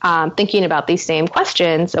was thinking about these same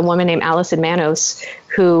questions, a woman named Allison Manos,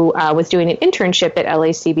 who was doing an internship at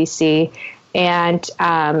LACBC. And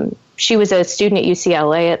she was a student at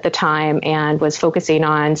UCLA at the time and was focusing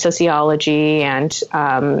on sociology and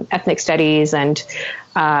ethnic studies. And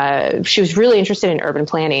she was really interested in urban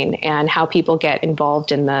planning and how people get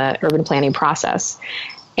involved in the urban planning process.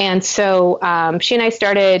 And so she and I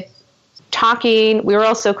started talking. We were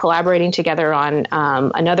also collaborating together on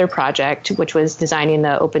another project, which was designing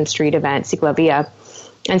the open street event, Ciclavia.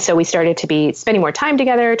 And so we started to be spending more time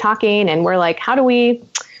together talking, and we're like, how do we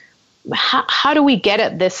get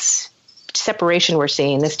at this separation we're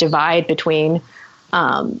seeing, this divide between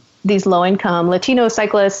these low-income Latino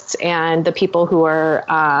cyclists and the people who are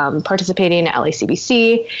participating at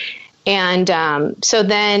LACBC? And so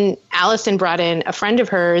then Allison brought in a friend of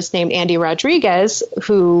hers named Andy Rodriguez,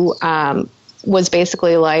 who was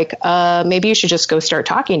basically like, maybe you should just go start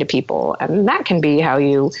talking to people, and that can be how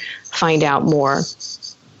you find out more.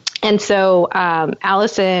 And so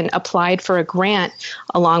Allison applied for a grant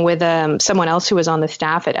along with someone else who was on the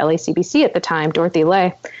staff at LACBC at the time, Dorothy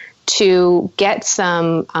Lay, to get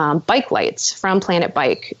some bike lights from Planet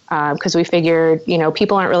Bike, because we figured,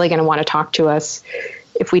 people aren't really going to want to talk to us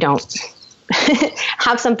if we don't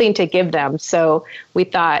have something to give them. So we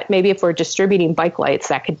thought maybe if we're distributing bike lights,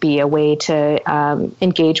 that could be a way to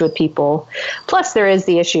engage with people. Plus, there is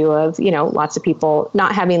the issue of, lots of people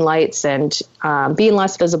not having lights and being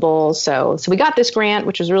less visible. So we got this grant,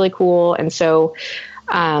 which was really cool. And so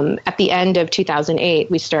at the end of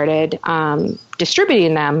 2008, we started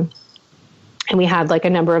distributing them. And we had like a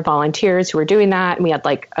number of volunteers who were doing that. And we had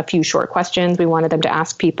like a few short questions we wanted them to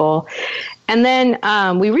ask people. And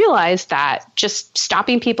then we realized that just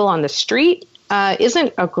stopping people on the street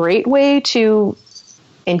isn't a great way to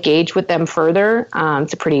engage with them further.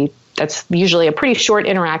 That's usually a pretty short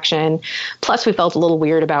interaction. Plus, we felt a little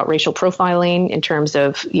weird about racial profiling in terms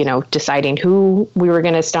of, deciding who we were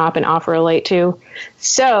going to stop and offer a light to.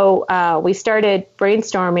 So we started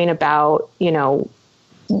brainstorming about,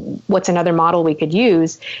 what's another model we could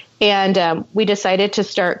use. And we decided to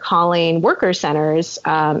start calling worker centers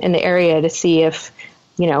in the area to see if,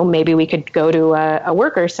 maybe we could go to a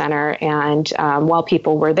worker center. And while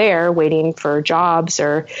people were there waiting for jobs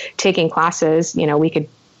or taking classes, we could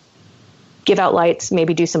give out lights,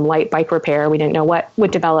 maybe do some light bike repair. We didn't know what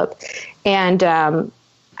would develop. And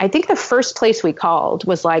I think the first place we called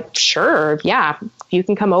was like, sure, yeah, you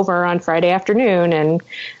can come over on Friday afternoon and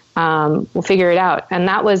we'll figure it out. And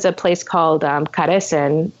that was a place called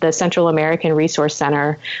Carecen, the Central American Resource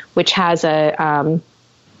Center, which has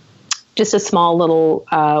just a small little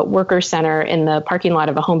worker center in the parking lot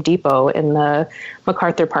of a Home Depot in the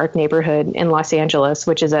MacArthur Park neighborhood in Los Angeles,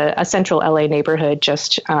 which is a central LA neighborhood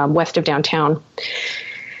just west of downtown.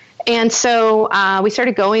 And so we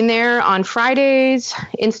started going there on Fridays,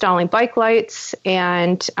 installing bike lights,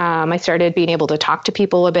 and I started being able to talk to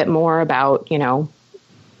people a bit more about,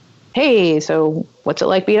 hey, so what's it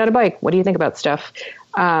like being on a bike? What do you think about stuff?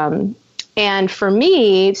 And for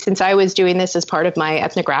me, since I was doing this as part of my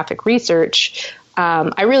ethnographic research,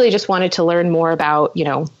 I really just wanted to learn more about,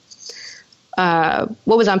 what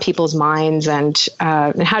was on people's minds and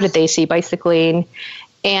how did they see bicycling.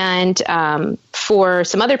 And for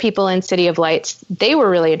some other people in City of Lights, they were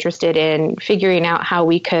really interested in figuring out how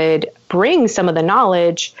we could bring some of the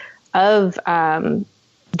knowledge of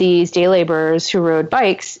these day laborers who rode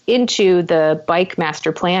bikes into the bike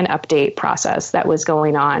master plan update process that was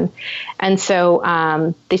going on. And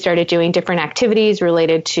so they started doing different activities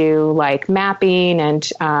related to like mapping and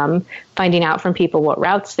finding out from people what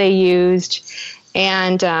routes they used.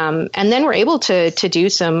 And then we're able to do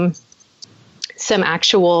some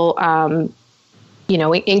actual,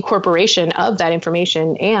 incorporation of that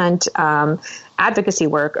information and advocacy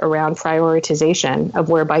work around prioritization of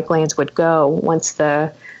where bike lanes would go once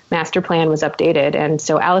the master plan was updated. And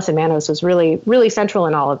so Allison Manos was really, really central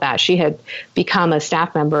in all of that. She had become a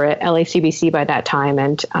staff member at LACBC by that time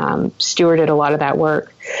and stewarded a lot of that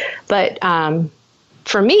work. But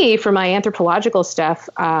for me, for my anthropological stuff,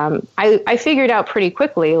 I figured out pretty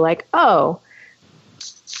quickly, like,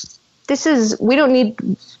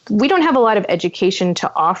 we don't have a lot of education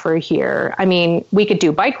to offer here. I mean, we could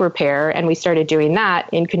do bike repair, and we started doing that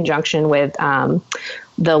in conjunction with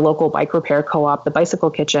the local bike repair co-op, the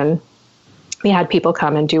Bicycle Kitchen. We had people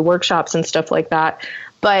come and do workshops and stuff like that.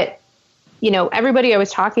 But, everybody I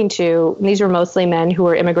was talking to, and these were mostly men who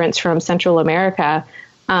were immigrants from Central America,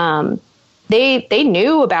 they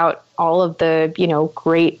knew about all of the,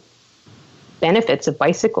 great benefits of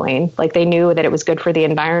bicycling. Like they knew that it was good for the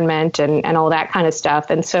environment and all that kind of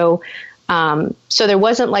stuff. And so there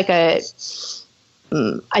wasn't like a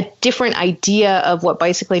different idea of what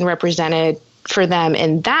bicycling represented for them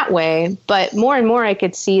in that way. But more and more I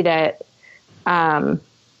could see that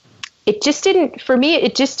it just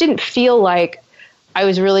didn't feel like I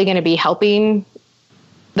was really going to be helping,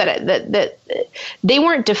 that they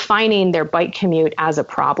weren't defining their bike commute as a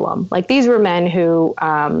problem. Like these were men who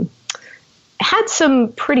had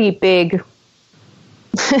some pretty big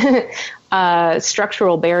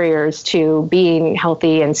structural barriers to being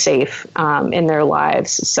healthy and safe in their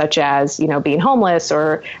lives, such as, being homeless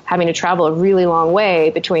or having to travel a really long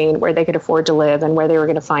way between where they could afford to live and where they were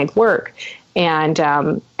going to find work. And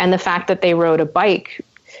the fact that they rode a bike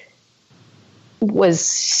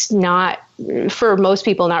was not, for most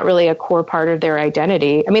people, not really a core part of their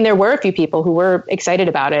identity. I mean, there were a few people who were excited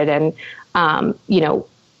about it and,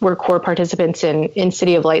 were core participants in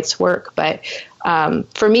City of Lights work. But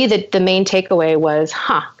for me, the main takeaway was,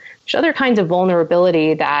 there's other kinds of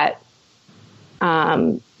vulnerability that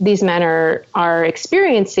these men are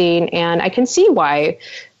experiencing. And I can see why,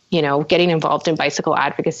 getting involved in bicycle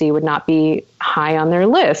advocacy would not be high on their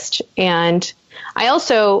list. And I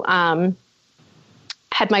also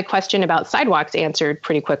had my question about sidewalks answered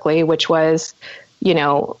pretty quickly, which was,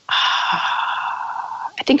 I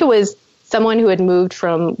think it was someone who had moved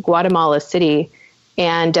from Guatemala City.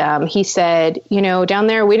 And he said, down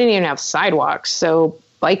there, we didn't even have sidewalks. So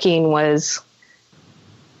biking was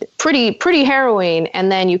pretty harrowing.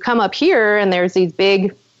 And then you come up here and there's these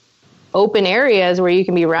big open areas where you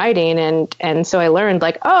can be riding. And so I learned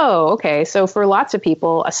okay. So for lots of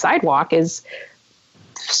people, a sidewalk is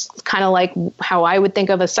kind of like how I would think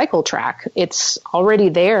of a cycle track. It's already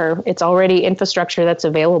there. It's already infrastructure that's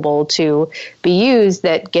available to be used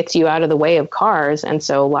that gets you out of the way of cars. And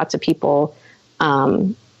so lots of people,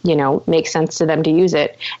 makes sense to them to use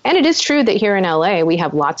it. And it is true that here in LA, we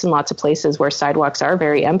have lots and lots of places where sidewalks are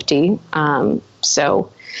very empty.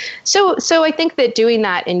 So I think that doing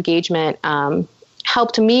that engagement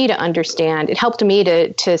helped me to understand. It helped me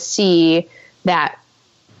to see that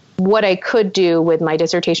what I could do with my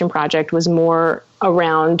dissertation project was more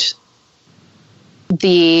around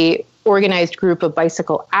the organized group of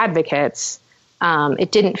bicycle advocates.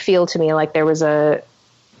 It didn't feel to me like there was a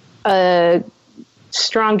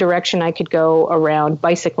strong direction I could go around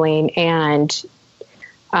bicycling and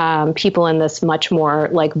people in this much more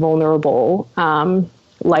vulnerable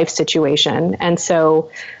life situation. And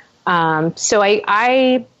so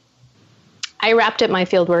I wrapped up my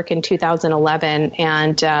fieldwork in 2011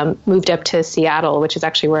 and moved up to Seattle, which is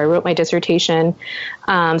actually where I wrote my dissertation.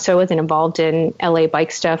 So I wasn't involved in LA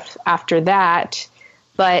bike stuff after that.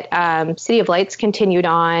 But City of Lights continued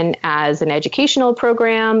on as an educational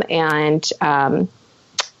program and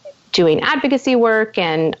doing advocacy work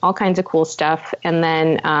and all kinds of cool stuff. And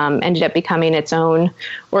then ended up becoming its own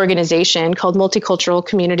organization called Multicultural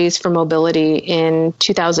Communities for Mobility in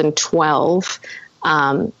 2012.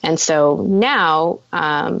 And so now,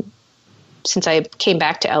 since I came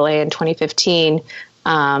back to LA in 2015,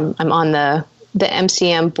 I'm on the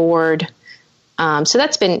MCM board. So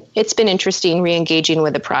it's been interesting re-engaging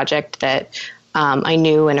with a project that I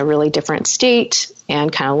knew in a really different state and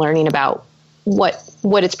kind of learning about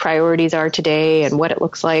what its priorities are today and what it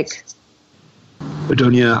looks like.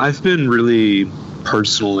 Adonia, I've been really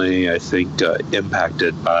personally, I think,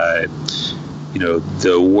 impacted by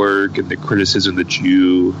the work and the criticism that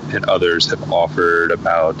you and others have offered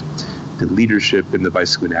about the leadership in the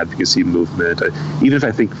bicycling advocacy movement. Even if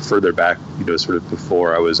I think further back, sort of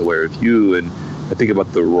before I was aware of you, and I think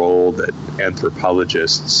about the role that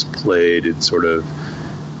anthropologists played in sort of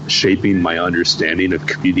shaping my understanding of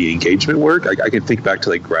community engagement work. I can think back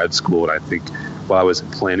to grad school, and I think while I was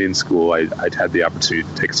in planning school, I'd had the opportunity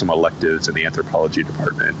to take some electives in the anthropology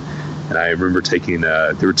department. And I remember taking,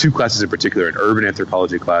 there were two classes in particular, an urban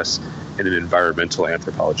anthropology class and an environmental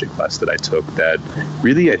anthropology class that I took that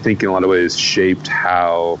really, I think, in a lot of ways shaped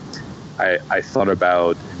how I thought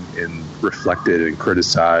about and reflected and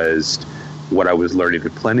criticized what I was learning in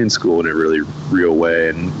planning school in a really real way.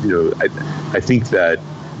 And, I think that,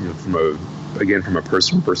 from a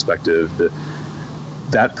personal perspective,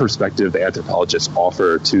 that perspective the anthropologists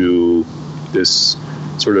offer to this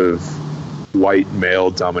sort of white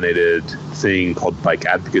male-dominated thing called bike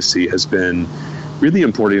advocacy has been really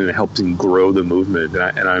important in helping grow the movement.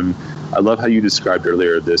 And I love how you described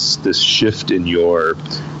earlier this shift in your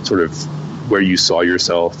sort of where you saw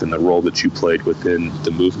yourself and the role that you played within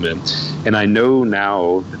the movement. And I know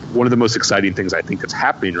now one of the most exciting things I think that's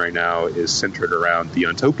happening right now is centered around the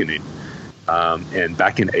untokening. And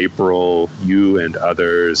back in April, you and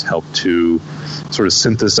others helped to sort of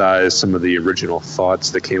synthesize some of the original thoughts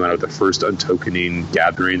that came out of the first untokening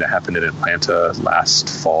gathering that happened in Atlanta last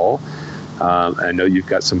fall. I know you've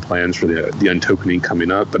got some plans for the untokening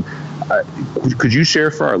coming up, but could you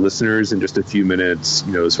share for our listeners in just a few minutes,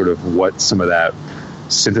 sort of what some of that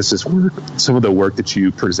synthesis work, some of the work that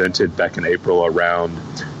you presented back in April around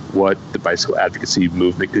what the bicycle advocacy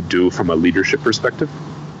movement could do from a leadership perspective?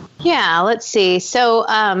 Yeah, let's see. So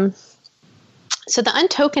the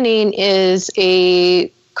Untokening is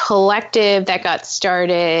a collective that got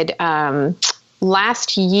started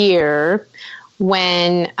last year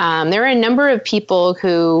when there are a number of people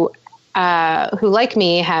who like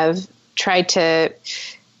me, have tried to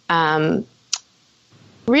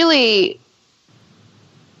really,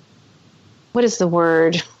 what is the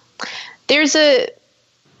word? There's a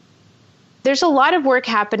lot of work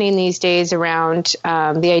happening these days around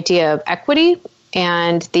the idea of equity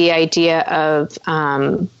and the idea of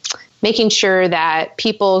making sure that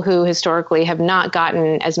people who historically have not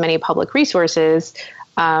gotten as many public resources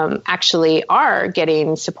actually are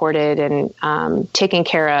getting supported and taken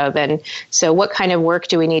care of. And so what kind of work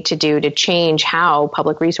do we need to do to change how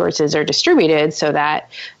public resources are distributed so that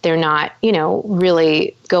they're not,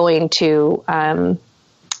 really going to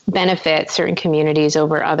benefit certain communities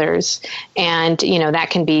over others? And, that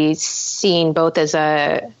can be seen both as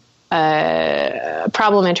a a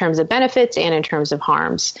problem in terms of benefits and in terms of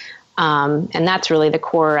harms. And that's really the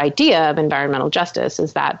core idea of environmental justice,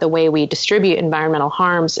 is that the way we distribute environmental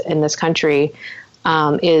harms in this country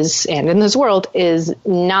and in this world is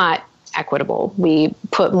not equitable. We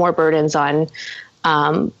put more burdens on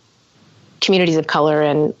communities of color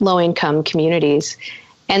and low-income communities.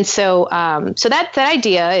 And so that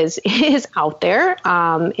idea is out there.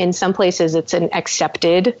 In some places, it's an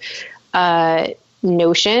accepted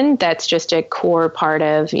notion that's just a core part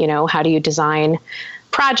of, how do you design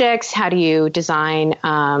projects? How do you design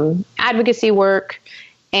advocacy work?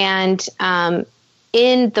 And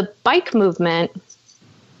in the bike movement,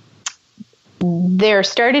 there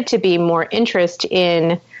started to be more interest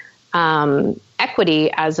in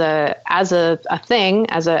equity as a thing,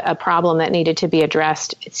 as a problem that needed to be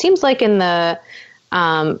addressed. It seems like in the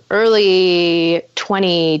early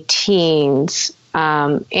 20-teens,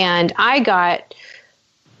 and I got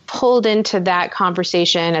pulled into that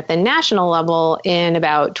conversation at the national level in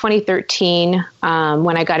about 2013,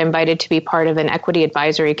 when I got invited to be part of an equity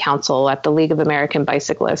advisory council at the League of American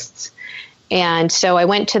Bicyclists. And so I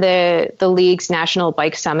went to the League's National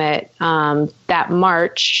Bike Summit that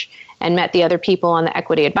March and met the other people on the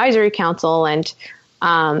Equity Advisory Council. And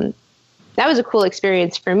that was a cool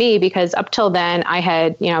experience for me, because up till then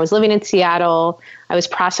I was living in Seattle. I was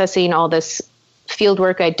processing all this field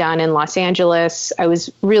work I'd done in Los Angeles. I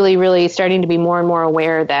was really, really starting to be more and more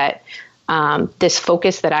aware that this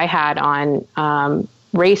focus that I had on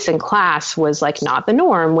race and class was like not the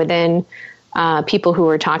norm within people who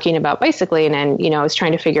were talking about bicycling. And, I was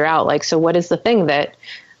trying to figure out so what is the thing that,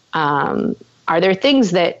 are there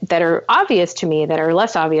things that are obvious to me that are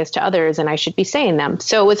less obvious to others, and I should be saying them?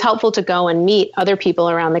 So it was helpful to go and meet other people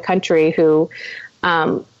around the country who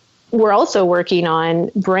were also working on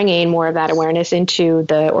bringing more of that awareness into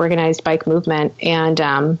the organized bike movement. And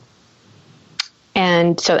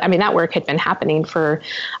so, that work had been happening for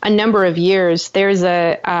a number of years. There's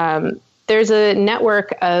a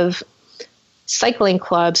network of cycling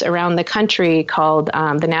clubs around the country called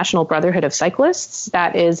the National Brotherhood of Cyclists.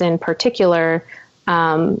 That is in particular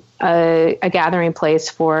a gathering place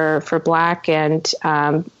for Black and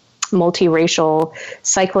multiracial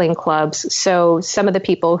cycling clubs. So some of the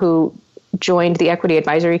people who joined the Equity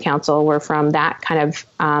Advisory Council were from that kind of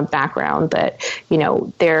background, that,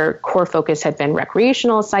 their core focus had been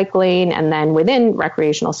recreational cycling. And then within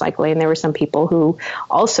recreational cycling, there were some people who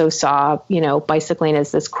also saw, bicycling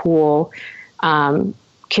as this cool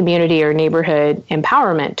community or neighborhood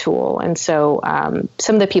empowerment tool. And so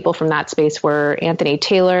some of the people from that space were Anthony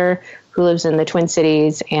Taylor, who lives in the Twin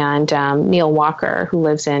Cities, and Neil Walker, who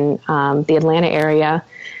lives in the Atlanta area.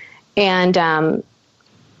 And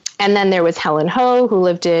then there was Helen Ho, who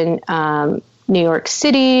lived in New York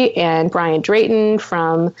City, and Brian Drayton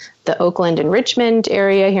from the Oakland and Richmond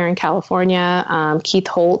area here in California, Keith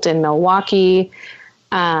Holt in Milwaukee,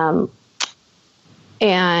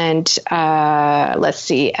 and let's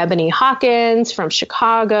see, Ebony Hawkins from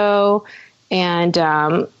Chicago, and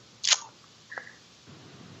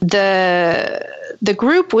the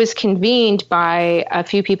group was convened by a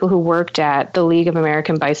few people who worked at the League of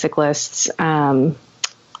American Bicyclists,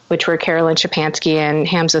 which were Carolyn Shapansky and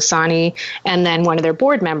Hamza Sani, and then one of their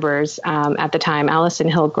board members at the time, Allison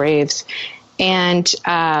Hill Graves. And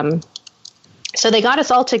so they got us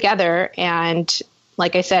all together, and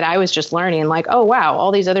like I said, I was just learning, oh, wow,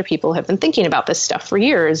 all these other people have been thinking about this stuff for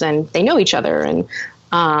years, and they know each other. And,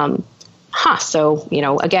 so,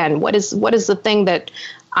 again, what is the thing that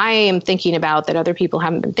I am thinking about that other people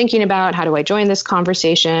haven't been thinking about? How do I join this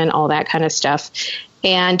conversation? All that kind of stuff.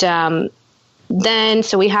 And then,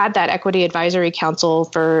 so we had that Equity Advisory Council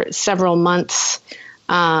for several months.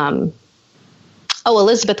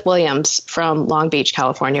 Elizabeth Williams from Long Beach,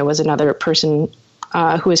 California, was another person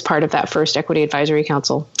who was part of that first Equity Advisory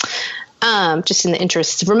Council, just in the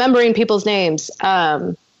interest of remembering people's names.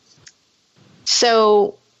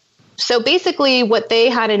 So basically what they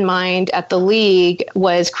had in mind at the League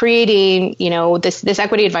was creating, this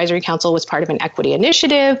Equity Advisory Council was part of an equity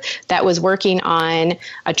initiative that was working on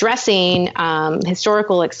addressing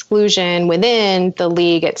historical exclusion within the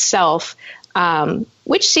League itself,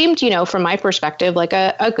 which seemed, from my perspective, like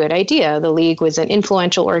a good idea. The League was an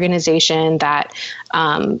influential organization that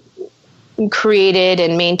created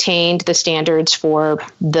and maintained the standards for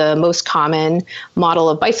the most common model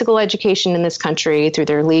of bicycle education in this country through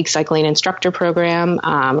their League Cycling Instructor Program,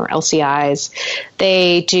 or LCIs.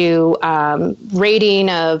 They do rating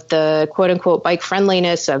of the quote-unquote bike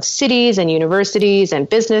friendliness of cities and universities and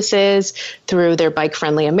businesses through their Bike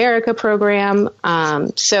Friendly America program.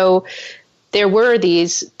 So there were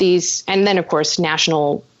these, and then of course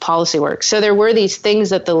national policy work. So there were these things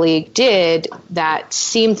that the league did that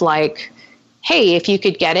seemed like, hey, if you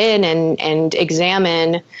could get in and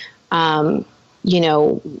examine, what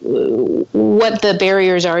the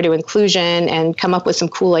barriers are to inclusion and come up with some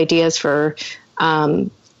cool ideas for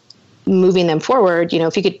moving them forward,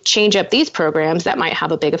 if you could change up these programs, that might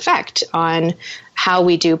have a big effect on how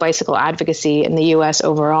we do bicycle advocacy in the U.S.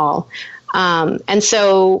 overall. And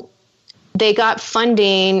so they got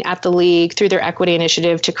funding at the league through their equity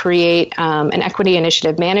initiative to create an equity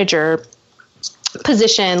initiative manager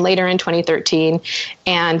position later in 2013.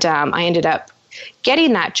 And I ended up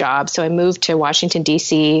getting that job. So I moved to Washington,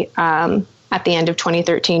 D.C. At the end of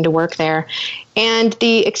 2013 to work there. And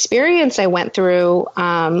the experience I went through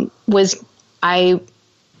was weird.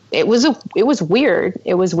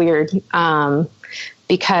 It was weird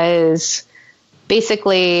because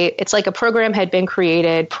basically it's like a program had been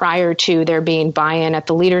created prior to there being buy-in at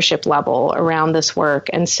the leadership level around this work.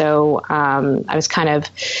 And so I was kind of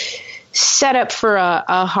set up for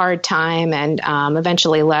a hard time and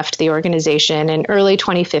eventually left the organization in early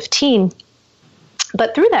 2015.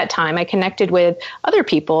 But through that time, I connected with other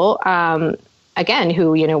people, again,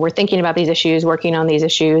 who, were thinking about these issues, working on these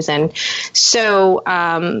issues. And so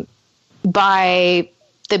by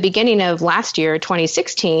the beginning of last year,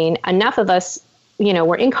 2016, enough of us,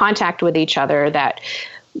 were in contact with each other that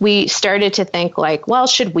we started to think like, well,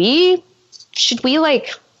 should we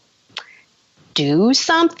like do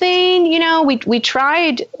something? We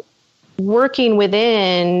tried working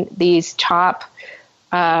within these top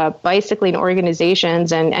bicycling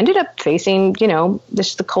organizations and ended up facing,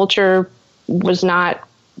 the culture was not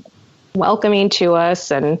welcoming to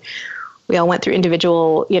us, and we all went through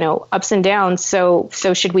individual, ups and downs. So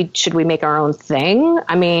should we make our own thing?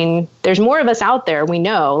 I mean, there's more of us out there. We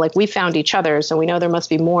know, like, we found each other, so we know there must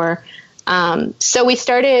be more. So we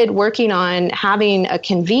started working on having a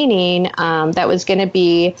convening that was going to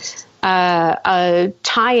be a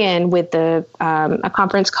tie-in with a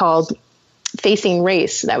conference called Facing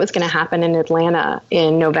Race that was going to happen in Atlanta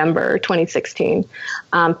in November 2016.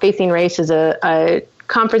 Facing Race is a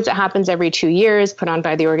conference that happens every 2 years, put on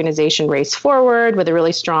by the organization Race Forward, with a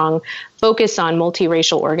really strong focus on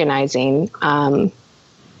multiracial organizing.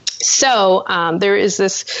 So there is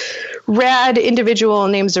this rad individual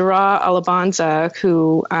named Zara Alabanza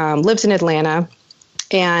who lives in Atlanta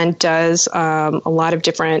and does a lot of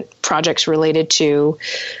different projects related to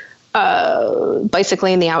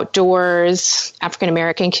bicycling in the outdoors,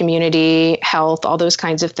 African-American community, health, all those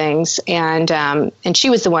kinds of things. And she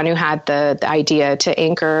was the one who had the idea to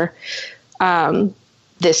anchor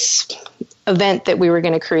this event that we were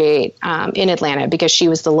going to create in Atlanta, because she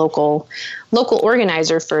was the local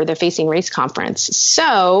organizer for the Facing Race conference.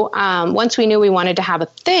 So once we knew we wanted to have a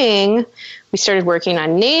thing, we started working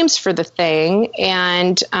on names for the thing,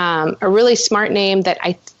 and a really smart name that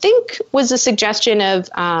I think was a suggestion of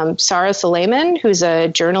Sarah Suleiman, who's a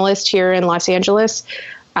journalist here in Los Angeles.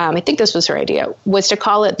 I think this was her idea, was to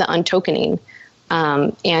call it the Untokening,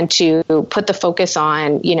 and to put the focus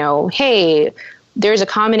on, hey, there's a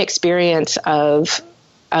common experience of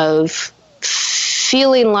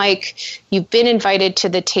feeling like you've been invited to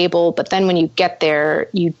the table, but then when you get there,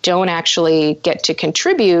 you don't actually get to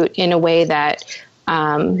contribute in a way that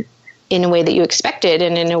you expected,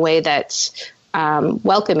 and in a way that's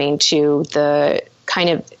welcoming to the kind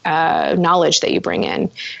of knowledge that you bring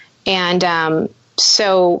in. And then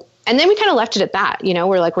we kind of left it at that.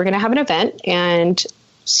 We're like, we're going to have an event, and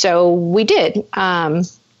so we did.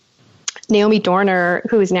 Naomi Dorner,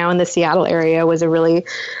 who is now in the Seattle area, was a really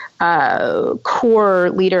core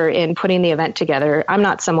leader in putting the event together. I'm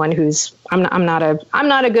not someone I'm not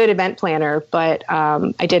a good event planner, but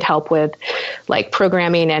I did help with like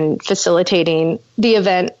programming and facilitating the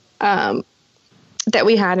event that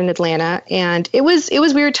we had in Atlanta. And it was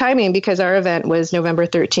weird timing, because our event was November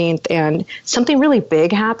 13th, and something really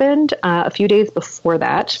big happened a few days before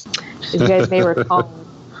that, as you guys may recall.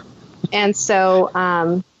 And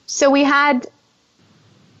so we have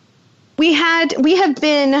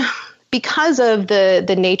been, because of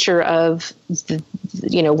the nature of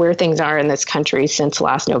where things are in this country since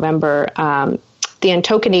last November, the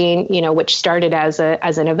Untokening, which started as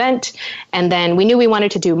an event, and then we knew we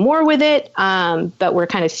wanted to do more with it, but we're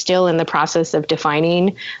kind of still in the process of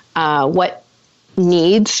defining what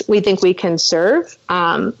needs we think we can serve.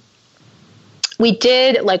 What we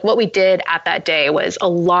did at that day was a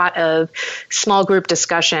lot of small group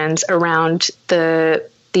discussions around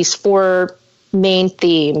these four main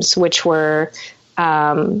themes, which were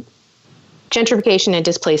gentrification and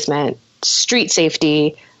displacement, street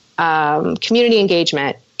safety, community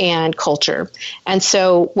engagement, and culture. And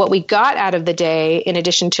so what we got out of the day, in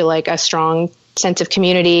addition to like a strong sense of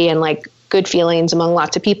community and like good feelings among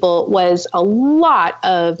lots of people, was a lot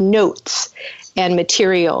of notes and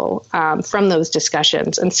material from those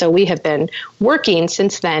discussions. And so we have been working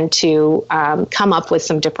since then to come up with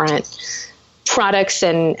some different products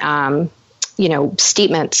and,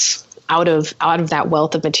 statements out of that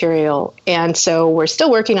wealth of material. And so we're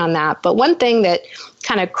still working on that. But one thing that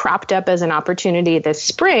kind of cropped up as an opportunity this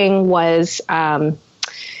spring was, as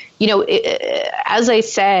I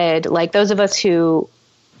said, like those of us who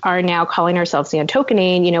are now calling ourselves the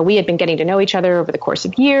Untokening, we had been getting to know each other over the course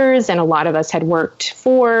of years, and a lot of us had worked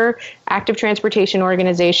for active transportation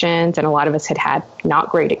organizations, and a lot of us had had not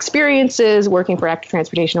great experiences working for active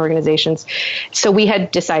transportation organizations. So we had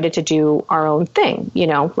decided to do our own thing,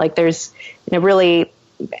 like there's a really,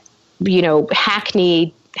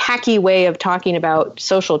 hacky way of talking about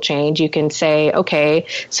social change. You can say, okay,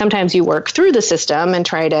 sometimes you work through the system and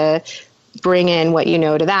try to bring in what you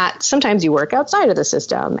know to that. Sometimes you work outside of the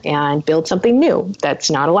system and build something new that's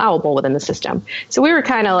not allowable within the system. So we were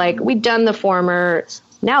kind of like, we'd done the former,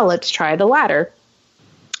 now let's try the latter.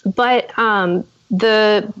 But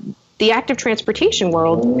the active transportation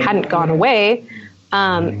world hadn't gone away,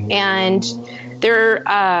 and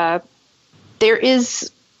there is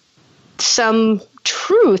some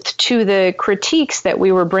truth to the critiques that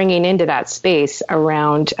we were bringing into that space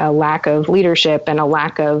around a lack of leadership and a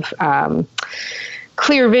lack of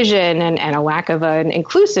clear vision and a lack of an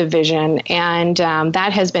inclusive vision. And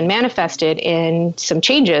that has been manifested in some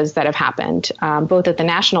changes that have happened, both at the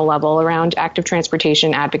national level around active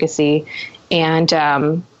transportation advocacy and,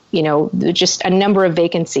 just a number of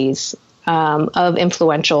vacancies of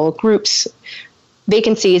influential groups,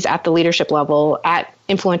 vacancies at the leadership level at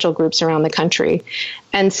influential groups around the country.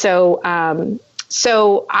 And so, I'm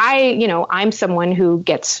someone who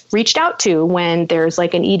gets reached out to when there's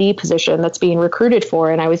like an ED position that's being recruited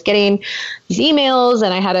for. And I was getting these emails,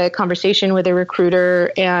 and I had a conversation with a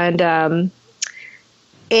recruiter, and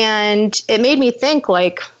it made me think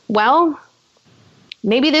like, well,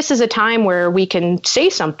 maybe this is a time where we can say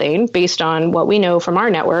something based on what we know from our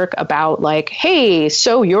network about like, hey,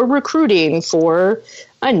 so you're recruiting for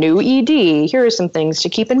a new ED. Here are some things to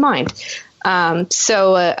keep in mind.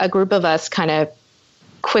 So a group of us kind of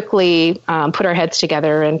quickly put our heads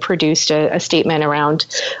together and produced a statement around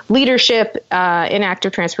leadership in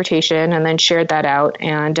active transportation, and then shared that out.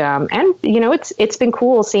 And it's been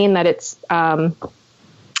cool seeing that it's a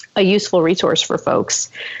useful resource for folks.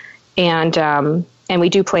 And we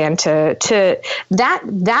do plan to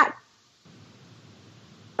that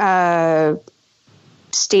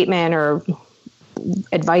statement or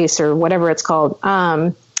advice or whatever it's called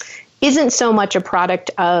isn't so much a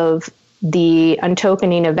product of the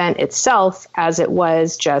Untokening event itself as it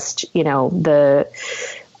was just, a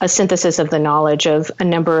synthesis of the knowledge of a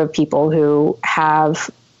number of people who have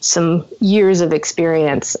some years of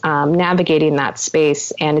experience navigating that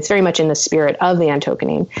space. And it's very much in the spirit of the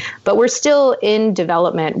Untokening. But we're still in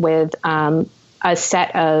development with a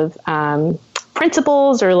set of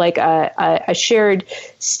principles or like a shared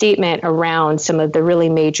statement around some of the really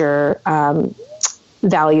major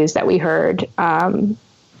values that we heard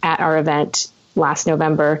at our event last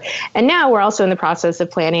November. And now we're also in the process of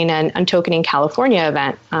planning an Untokening California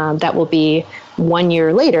event that will be 1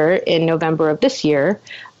 year later in November of this year.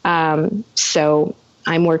 So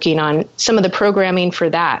I'm working on some of the programming for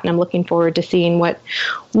that, and I'm looking forward to seeing what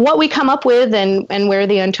we come up with and where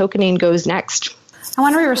the Untokening goes next. I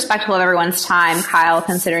want to be respectful of everyone's time, Kyle,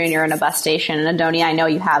 considering you're in a bus station. And Adonia, I know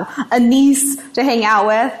you have a niece to hang out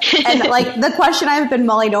with. And like the question I've been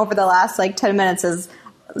mulling over the last 10 minutes is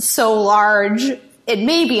so large, it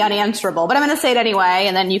may be unanswerable, but I'm going to say it anyway.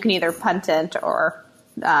 And then you can either punt it or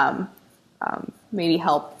maybe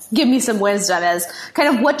help give me some wisdom as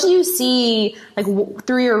kind of what do you see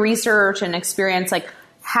through your research and experience,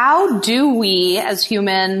 how do we as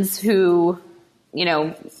humans who,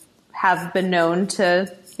 have been known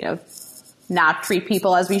to, not treat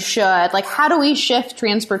people as we should, how do we shift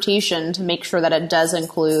transportation to make sure that it does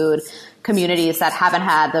include communities that haven't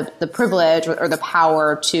had the privilege or the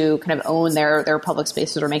power to kind of own their public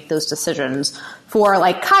spaces or make those decisions? For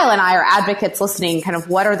Kyle and I are advocates listening, kind of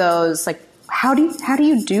what are those, how do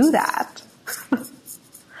you do that?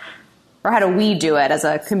 Or how do we do it as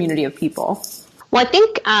a community of people? Well, I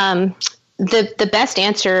think the best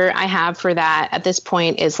answer I have for that at this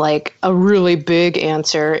point is a really big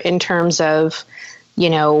answer in terms of,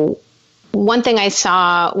 one thing I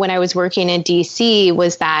saw when I was working in DC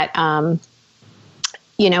was that, I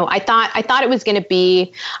thought it was going to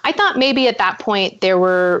be, I thought maybe at that point there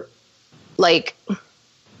were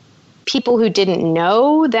people who didn't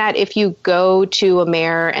know that if you go to a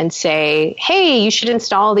mayor and say, hey, you should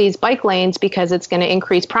install these bike lanes because it's going to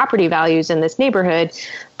increase property values in this neighborhood,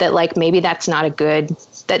 that like maybe that's not a good,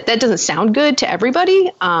 that doesn't sound good to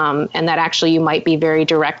everybody. And that actually you might be very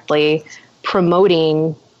directly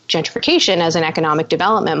promoting gentrification as an economic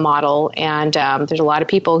development model. And there's a lot of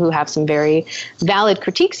people who have some very valid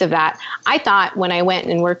critiques of that. I thought when I went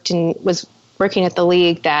and was working at the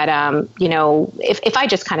League that, if I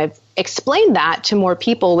just kind of explained that to more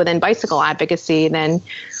people within bicycle advocacy, then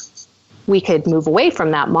we could move away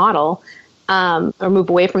from that model or move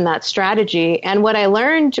away from that strategy. And what I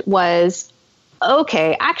learned was,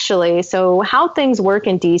 okay, actually, so how things work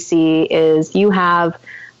in DC is you have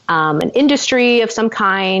an industry of some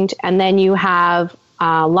kind, and then you have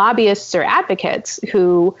lobbyists or advocates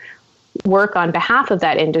who work on behalf of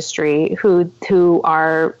that industry, who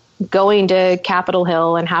are going to Capitol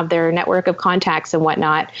Hill and have their network of contacts and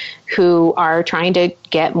whatnot, who are trying to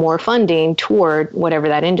get more funding toward whatever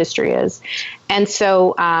that industry is. And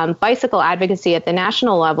so bicycle advocacy at the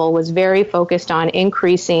national level was very focused on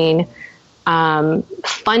increasing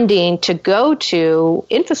funding to go to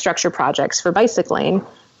infrastructure projects for bicycling,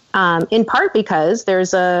 in part because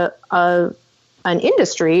there's an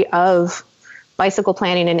industry of bicycle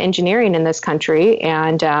planning and engineering in this country.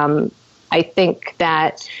 And I think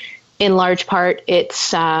that in large part, it's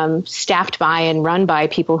staffed by and run by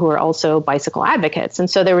people who are also bicycle advocates. And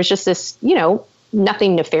so there was just this,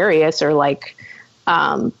 nothing nefarious or like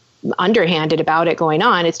underhanded about it going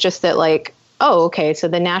on. It's just that like, oh, okay, so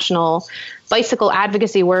the national bicycle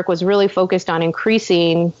advocacy work was really focused on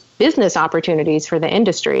increasing business opportunities for the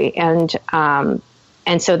industry. And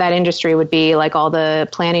so that industry would be like all the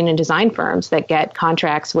planning and design firms that get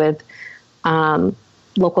contracts with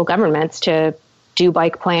local governments to do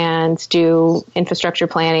bike plans, do infrastructure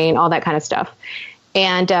planning, all that kind of stuff.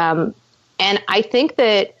 And I think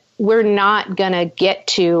that we're not going to get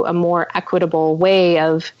to a more equitable way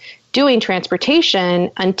of doing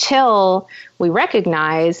transportation until we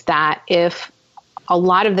recognize that if a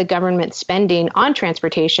lot of the government spending on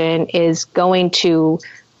transportation is going to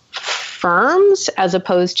firms as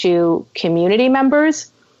opposed to community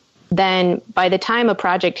members, then by the time a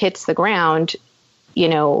project hits the ground,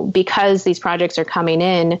 because these projects are coming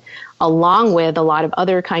in along with a lot of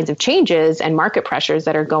other kinds of changes and market pressures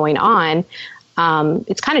that are going on,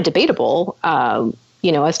 it's kind of debatable,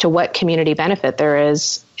 as to what community benefit there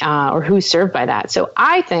is or who's served by that. So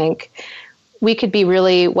I think we could be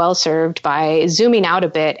really well served by zooming out a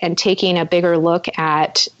bit and taking a bigger look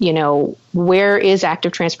at, where is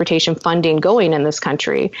active transportation funding going in this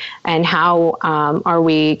country, and how are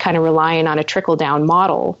we kind of relying on a trickle down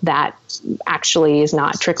model that actually is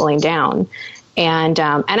not trickling down. And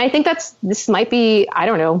I think this might be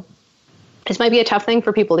a tough thing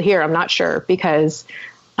for people to hear. I'm not sure because,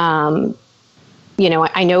 I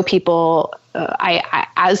know people, I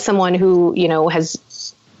as someone who,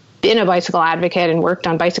 has been a bicycle advocate and worked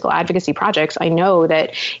on bicycle advocacy projects, I know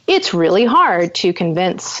that it's really hard to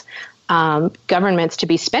convince governments to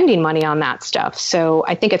be spending money on that stuff. So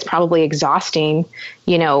I think it's probably exhausting,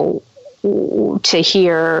 to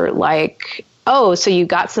hear like, oh, so you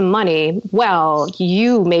got some money. Well,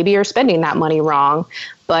 you maybe are spending that money wrong.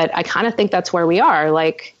 But I kind of think that's where we are.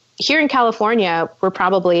 Like, here in California, we're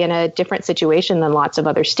probably in a different situation than lots of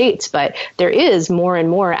other states, but there is more and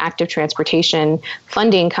more active transportation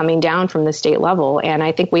funding coming down from the state level. And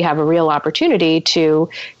I think we have a real opportunity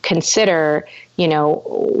to consider,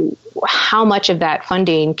 how much of that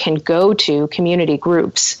funding can go to community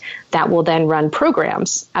groups that will then run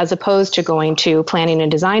programs, as opposed to going to planning and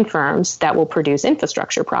design firms that will produce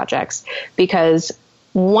infrastructure projects. Because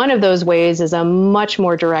one of those ways is a much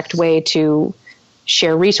more direct way to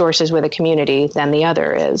share resources with a community than the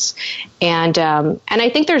other is. And I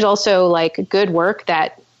think there's also like good work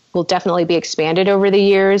that will definitely be expanded over the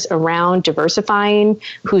years around diversifying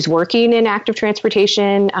who's working in active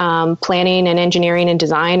transportation, planning and engineering and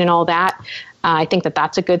design and all that. I think that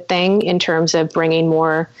that's a good thing in terms of bringing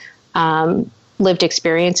more lived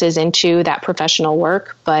experiences into that professional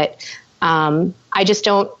work. But I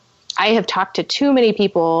have talked to too many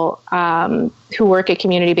people who work at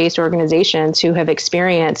community-based organizations who have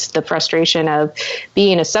experienced the frustration of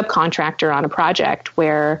being a subcontractor on a project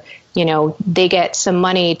where, they get some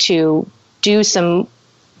money to do some,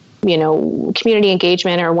 community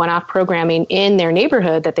engagement or one-off programming in their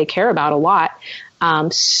neighborhood that they care about a lot,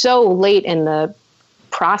 so late in the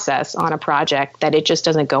process on a project that it just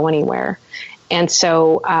doesn't go anywhere. And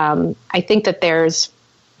so I think that there's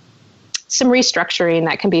some restructuring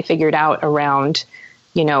that can be figured out around,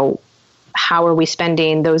 how are we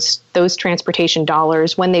spending those transportation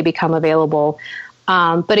dollars when they become available.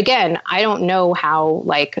 But again, I don't know how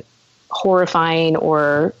like horrifying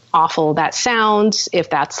or awful that sounds, if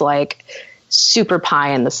that's like super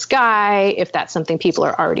pie in the sky, if that's something people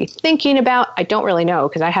are already thinking about. I don't really know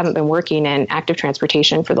because I haven't been working in active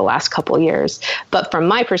transportation for the last couple of years. But from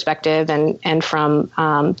my perspective and from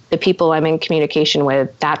the people I'm in communication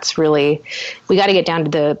with, that's really, we got to get down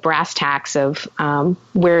to the brass tacks of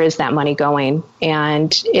where is that money going?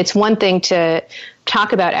 And it's one thing to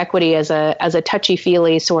talk about equity as a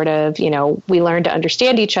touchy-feely sort of, we learn to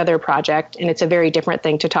understand each other project. And it's a very different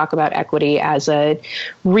thing to talk about equity as a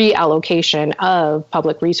reallocation of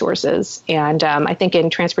public resources. And I think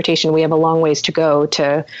in transportation, we have a long ways to go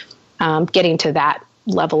to getting to that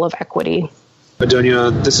level of equity.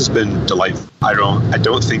 Adonia, this has been delightful. I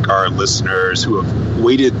don't think our listeners who have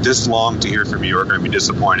waited this long to hear from you are going to be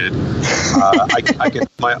disappointed.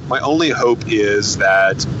 My only hope is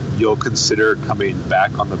that you'll consider coming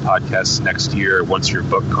back on the podcast next year once your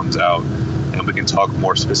book comes out, and we can talk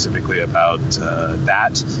more specifically about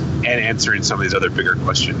that and answering some of these other bigger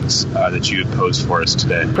questions that you posed for us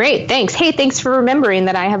today. Great, thanks. Hey, thanks for remembering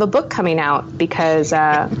that I have a book coming out, because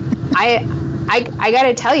I got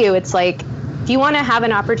to tell you, it's like, if you want to have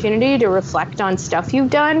an opportunity to reflect on stuff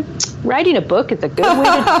you've done, writing a book is a good way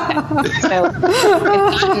to do that. So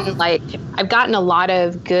I've gotten a lot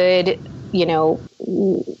of good,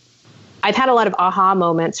 I've had a lot of aha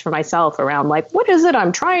moments for myself around like, what is it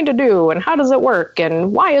I'm trying to do and how does it work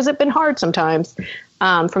and why has it been hard sometimes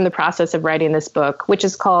from the process of writing this book, which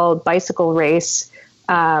is called Bicycle Race.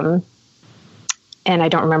 And I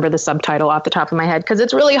don't remember the subtitle off the top of my head because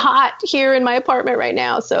it's really hot here in my apartment right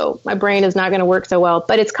now. So my brain is not going to work so well.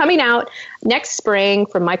 But it's coming out next spring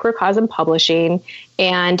from Microcosm Publishing.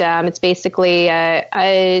 And it's basically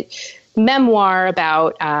a memoir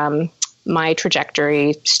about my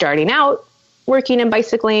trajectory starting out working in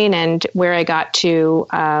bicycling and where I got to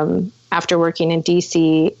after working in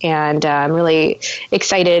DC. And I'm really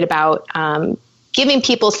excited about giving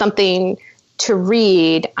people something to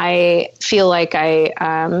read. I feel like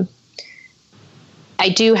I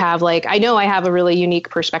do have I know I have a really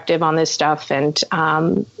unique perspective on this stuff, and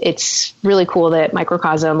it's really cool that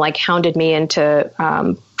Microcosm hounded me into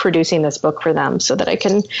producing this book for them so that I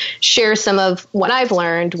can share some of what I've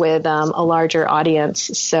learned with a larger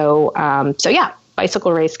audience. So yeah,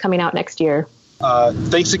 Bicycle Race coming out next year.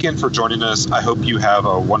 Thanks again for joining us. I hope you have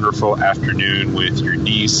a wonderful afternoon with your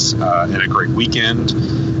niece and a great weekend.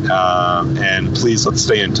 And please, let's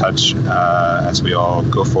stay in touch as we all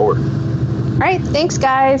go forward. All right. Thanks,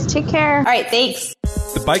 guys. Take care. All right. Thanks.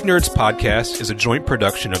 The Bike Nerds podcast is a joint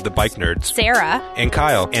production of the Bike Nerds, Sarah, and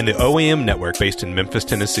Kyle, and the OAM Network based in Memphis,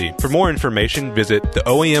 Tennessee. For more information, visit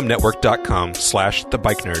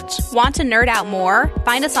theoamnetwork.com/thebikenerds. Want to nerd out more?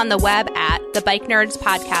 Find us on the web at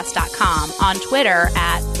thebikeNerdsPodcast.com, on Twitter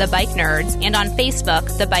at The Bike Nerds, and on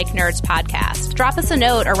Facebook, The Bike Nerds Podcast. Drop us a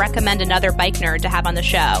note or recommend another bike nerd to have on the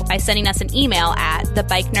show by sending us an email at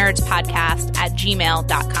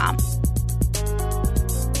thebikeNerdsPodcast@gmail.com.